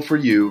available for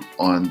you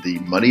on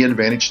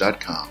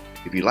themoneyadvantage.com.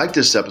 If you like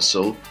this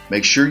episode,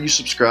 make sure you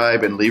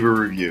subscribe and leave a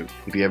review.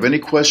 If you have any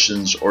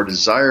questions or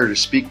desire to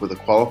speak with a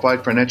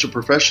qualified financial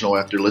professional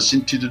after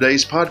listening to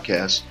today's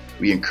podcast,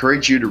 we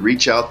encourage you to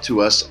reach out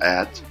to us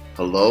at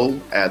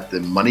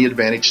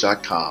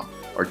hello@themoneyadvantage.com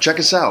or check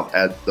us out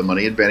at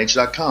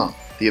themoneyadvantage.com.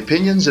 The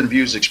opinions and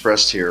views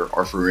expressed here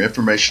are for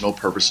informational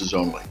purposes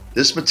only.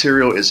 This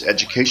material is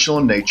educational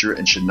in nature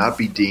and should not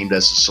be deemed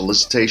as a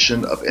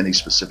solicitation of any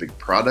specific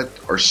product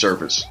or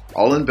service.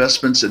 All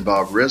investments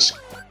involve risk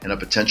and a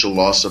potential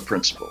loss of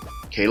principal.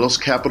 Kalos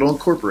Capital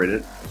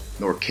Incorporated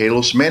nor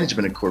Kalos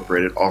Management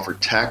Incorporated offer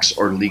tax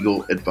or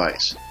legal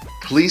advice.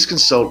 Please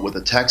consult with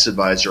a tax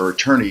advisor or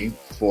attorney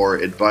for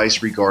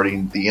advice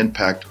regarding the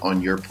impact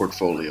on your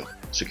portfolio.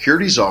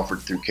 Securities offered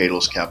through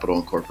Kalos Capital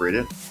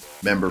Incorporated,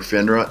 member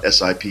FINRA,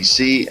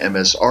 SIPC,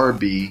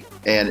 MSRB,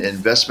 and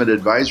investment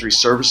advisory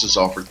services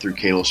offered through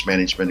Kalos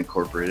Management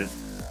Incorporated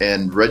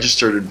and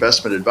registered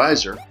investment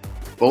advisor,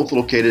 both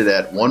located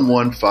at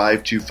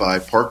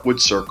 11525 Parkwood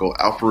Circle,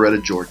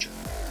 Alpharetta, Georgia.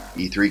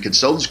 E3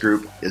 Consultants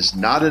Group is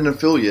not an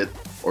affiliate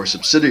or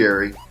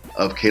subsidiary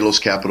of Kalos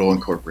Capital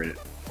Incorporated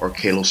or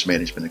Kalos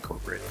Management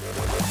Incorporated.